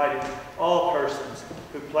are invited all persons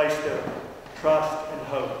who place their trust and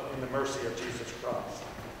hope in the mercy of Jesus Christ.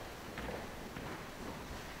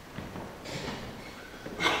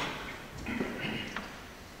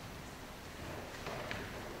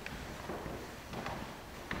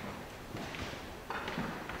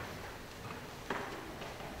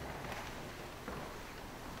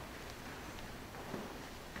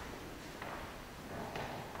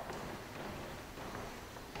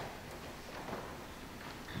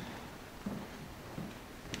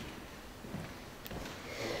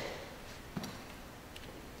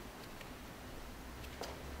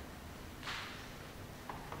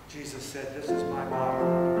 Jesus said, "This is my body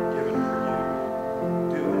given for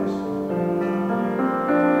you. Do this."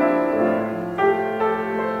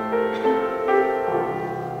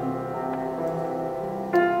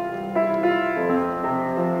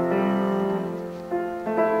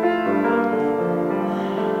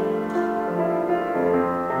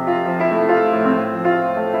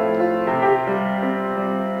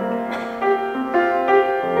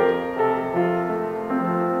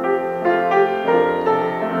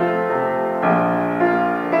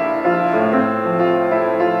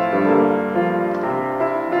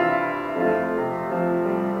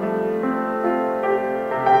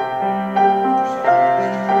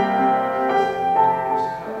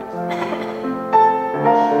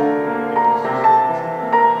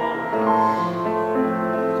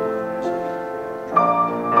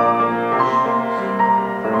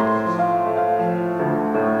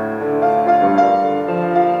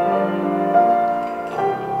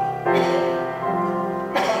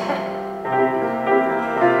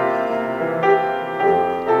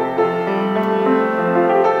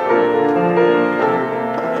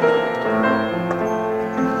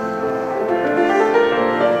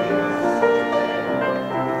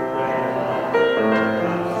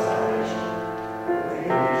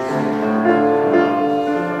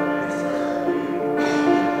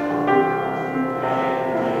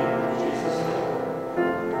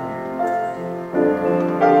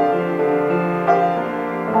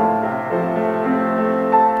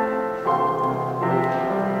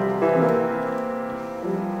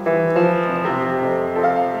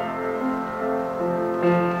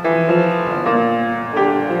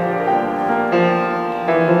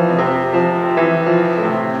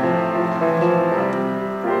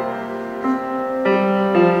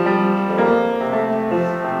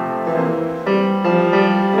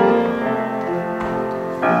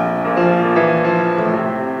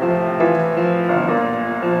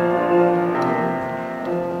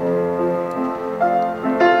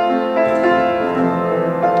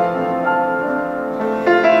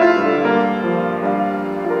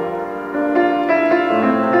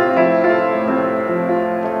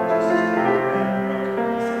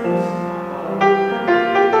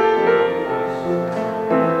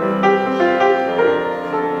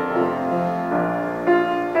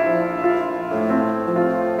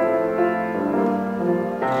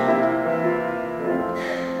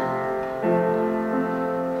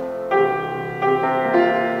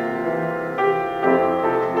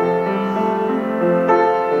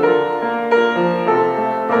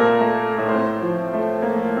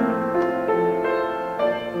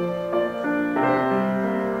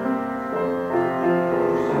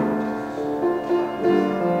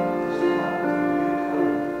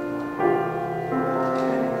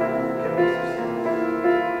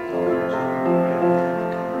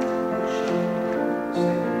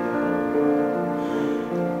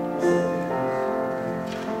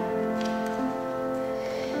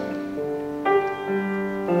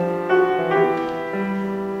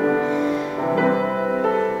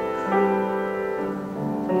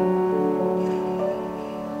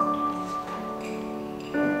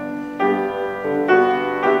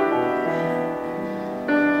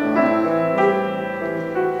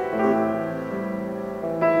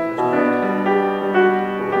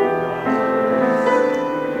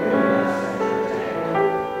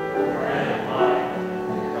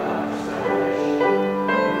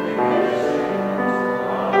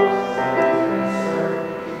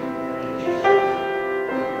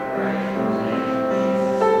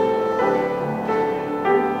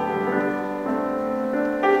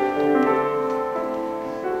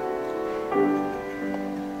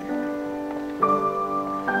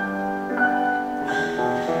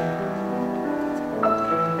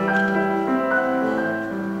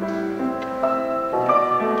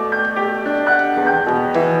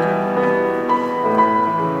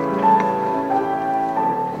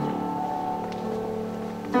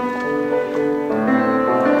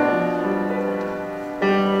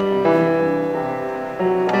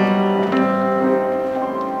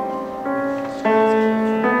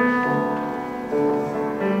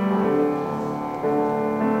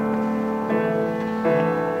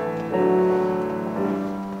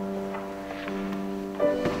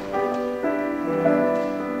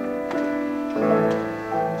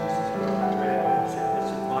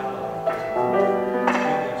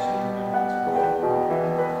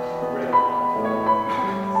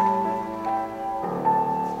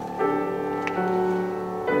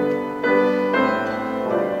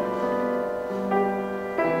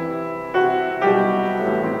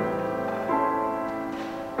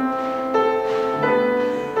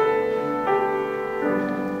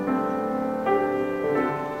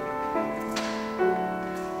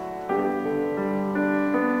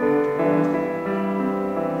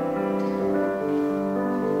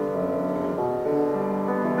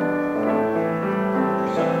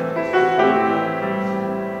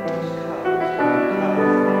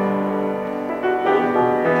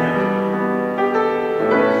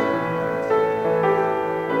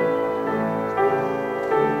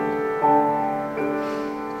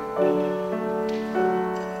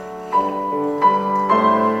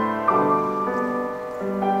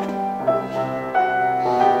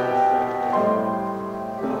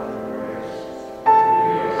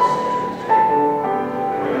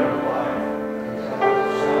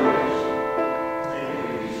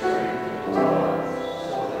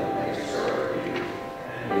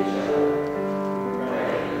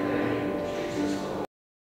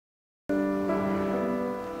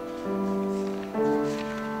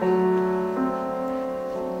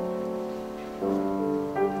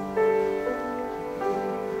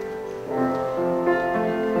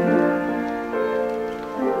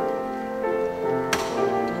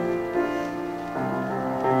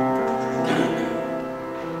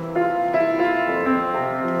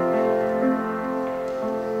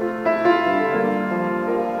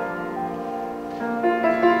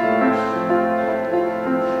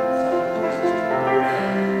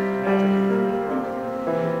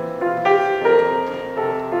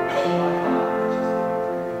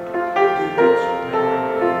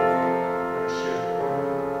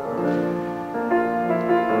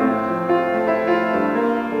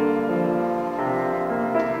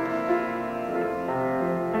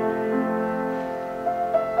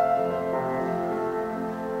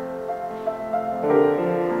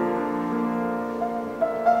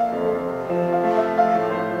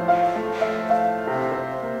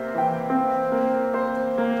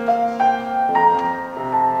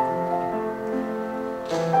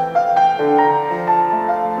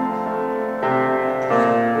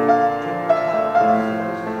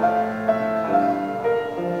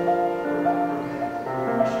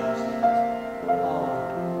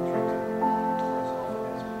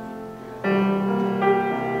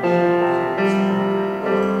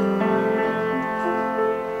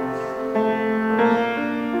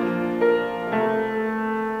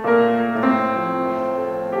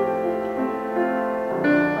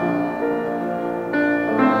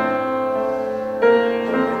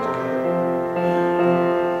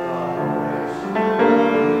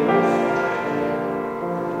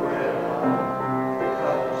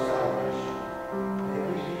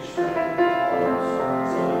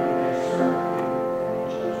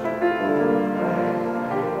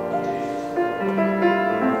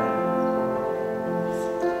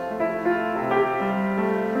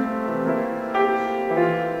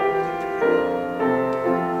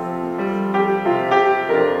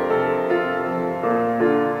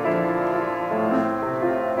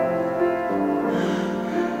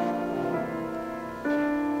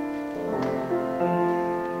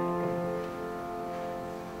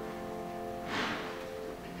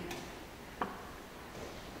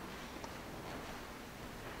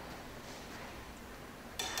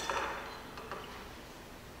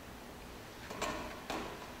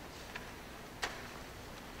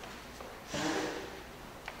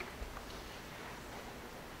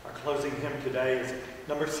 closing hymn today is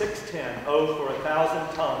number 610, "Oh, for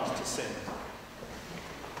 1,000 tongues to sing."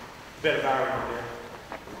 Bit of irony there.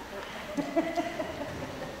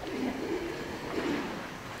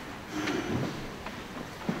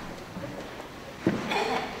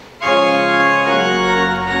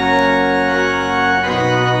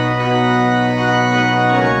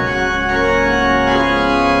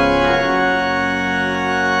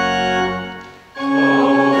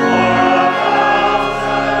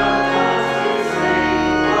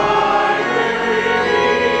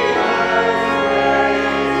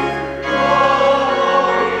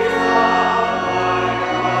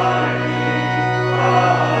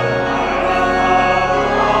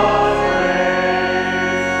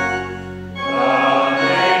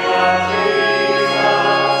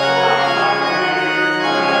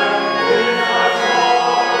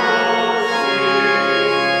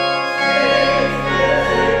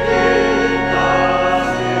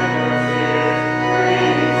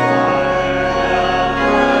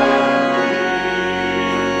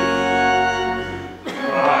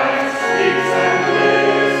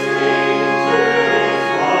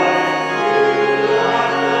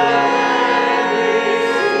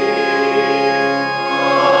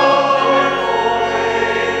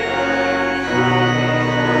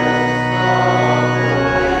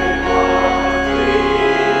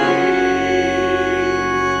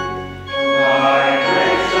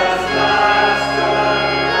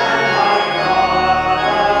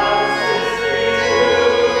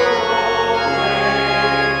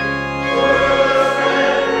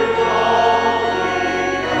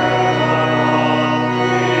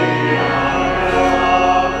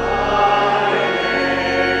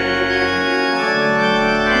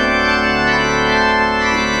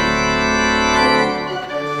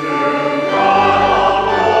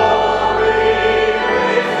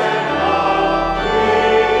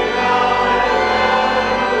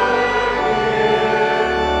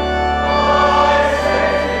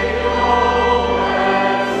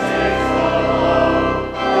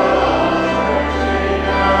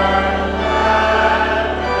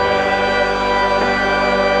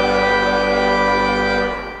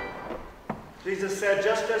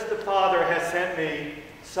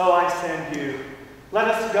 so I send you. Let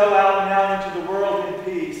us go out now into the world in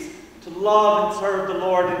peace, to love and serve the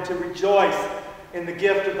Lord, and to rejoice in the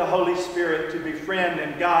gift of the Holy Spirit, to befriend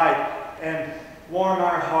and guide and warm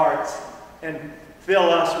our hearts and fill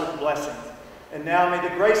us with blessings. And now may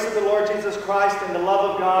the grace of the Lord Jesus Christ and the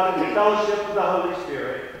love of God and the fellowship of the Holy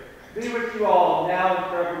Spirit be with you all now and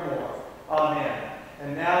forevermore. Amen.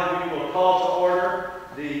 And now we will call to order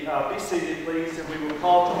the, be seated please, and we will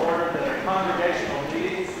call to order the congregational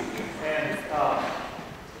meetings. And a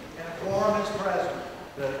quorum is present.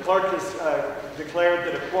 The clerk has declared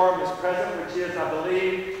that a quorum is present, which is, I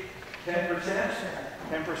believe, 10%?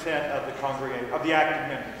 10% of the congregation, of the active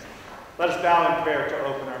members. Let us bow in prayer to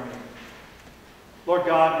open our meeting. Lord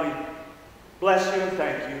God, we bless you and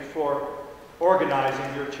thank you for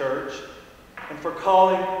organizing your church and for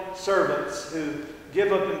calling servants who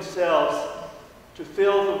give of themselves to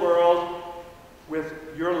fill the world with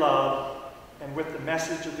your love and with the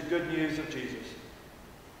message of the good news of Jesus.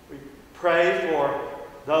 We pray for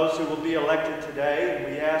those who will be elected today,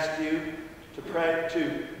 and we ask you to pray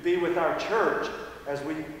to be with our church as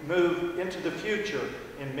we move into the future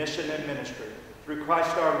in mission and ministry. Through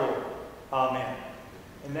Christ our Lord. Amen.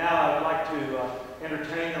 And now I'd like to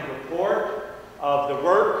entertain a report of the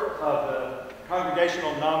work of the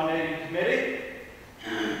Congregational Nominating Committee,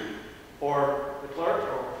 or the clerk,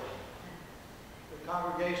 or the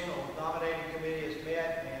Congregational Nominating Committee has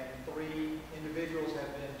met and 3 individuals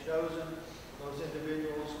have been chosen. Those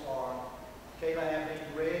individuals are Kayla Anthony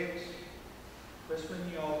Riggs, Chris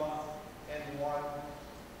Mignola, and Warren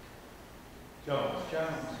Jones.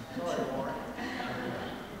 Sorry, Warren.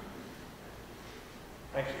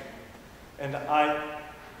 Thank you. And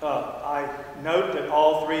I note that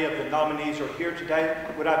all 3 of the nominees are here today.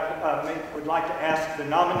 Would like to ask the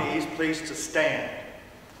nominees please to stand.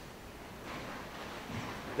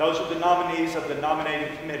 Those are the nominees of the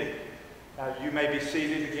nominating committee. You may be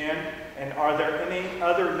seated again. And are there any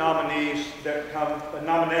other nominees that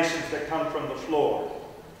nominations that come from the floor?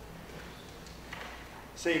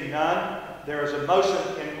 Seeing none, there is a motion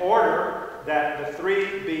in order that the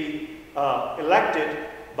 3 be elected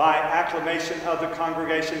by acclamation of the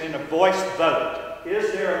congregation in a voice vote.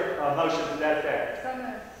 Is there a motion to that effect?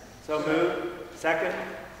 So moved. So moved. Second?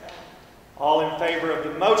 All in favor of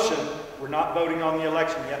the motion, we're not voting on the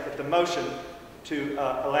election yet, but the motion to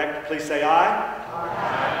elect, please say aye.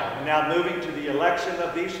 Aye. And now moving to the election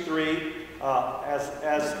of these 3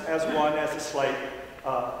 as one, as a slate.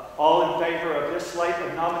 all in favor of this slate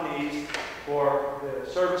of nominees for the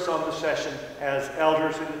service on the session as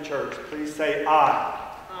elders in the church, please say aye.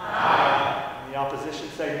 Aye. Any opposition,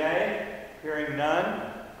 say nay. Hearing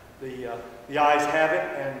none, the ayes have it,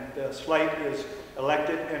 and the slate is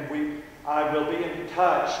elected, and I will be in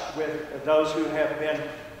touch with those who have been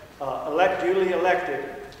duly elected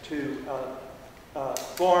to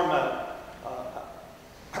form a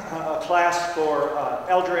class for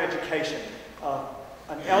elder education.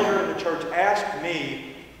 An elder in the church asked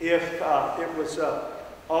me if it was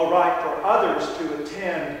all right for others to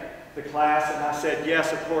attend the class, and I said,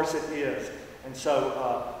 yes, of course it is. And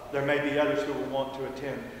so there may be others who will want to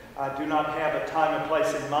attend. I do not have a time and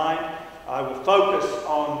place in mind. I will focus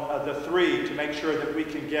on the three to make sure that we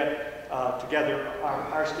can get together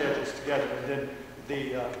our schedules together, and then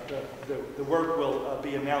the work will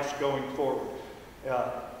be announced going forward.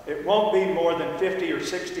 It won't be more than 50 or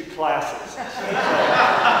 60 classes.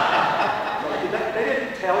 They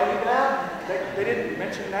didn't tell you that? They didn't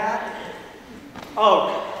mention that?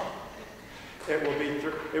 Oh, it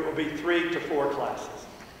will be 3 to 4 classes.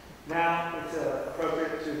 Now it's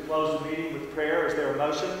appropriate to close the meeting with prayer. Is there a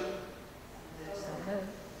motion?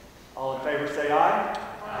 All in favor say aye.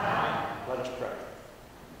 Aye. Let us pray.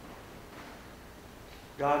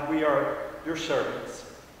 God, we are your servants.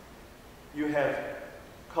 You have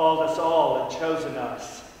called us all and chosen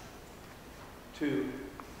us to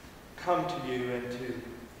come to you and to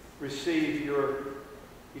receive your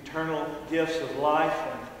eternal gifts of life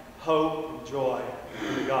and hope and joy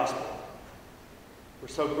in the gospel. We're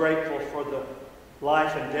so grateful for the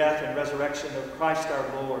life and death and resurrection of Christ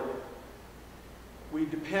our Lord. We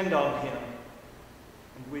depend on him,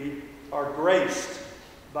 and we are graced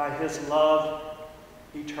by his love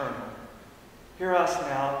eternal. Hear us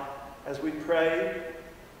now as we pray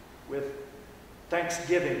with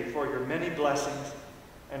thanksgiving for your many blessings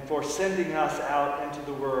and for sending us out into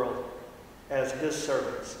the world as his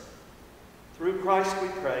servants. Through Christ we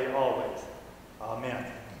pray always. Amen.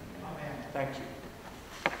 Amen. Thank you.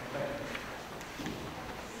 Thank you.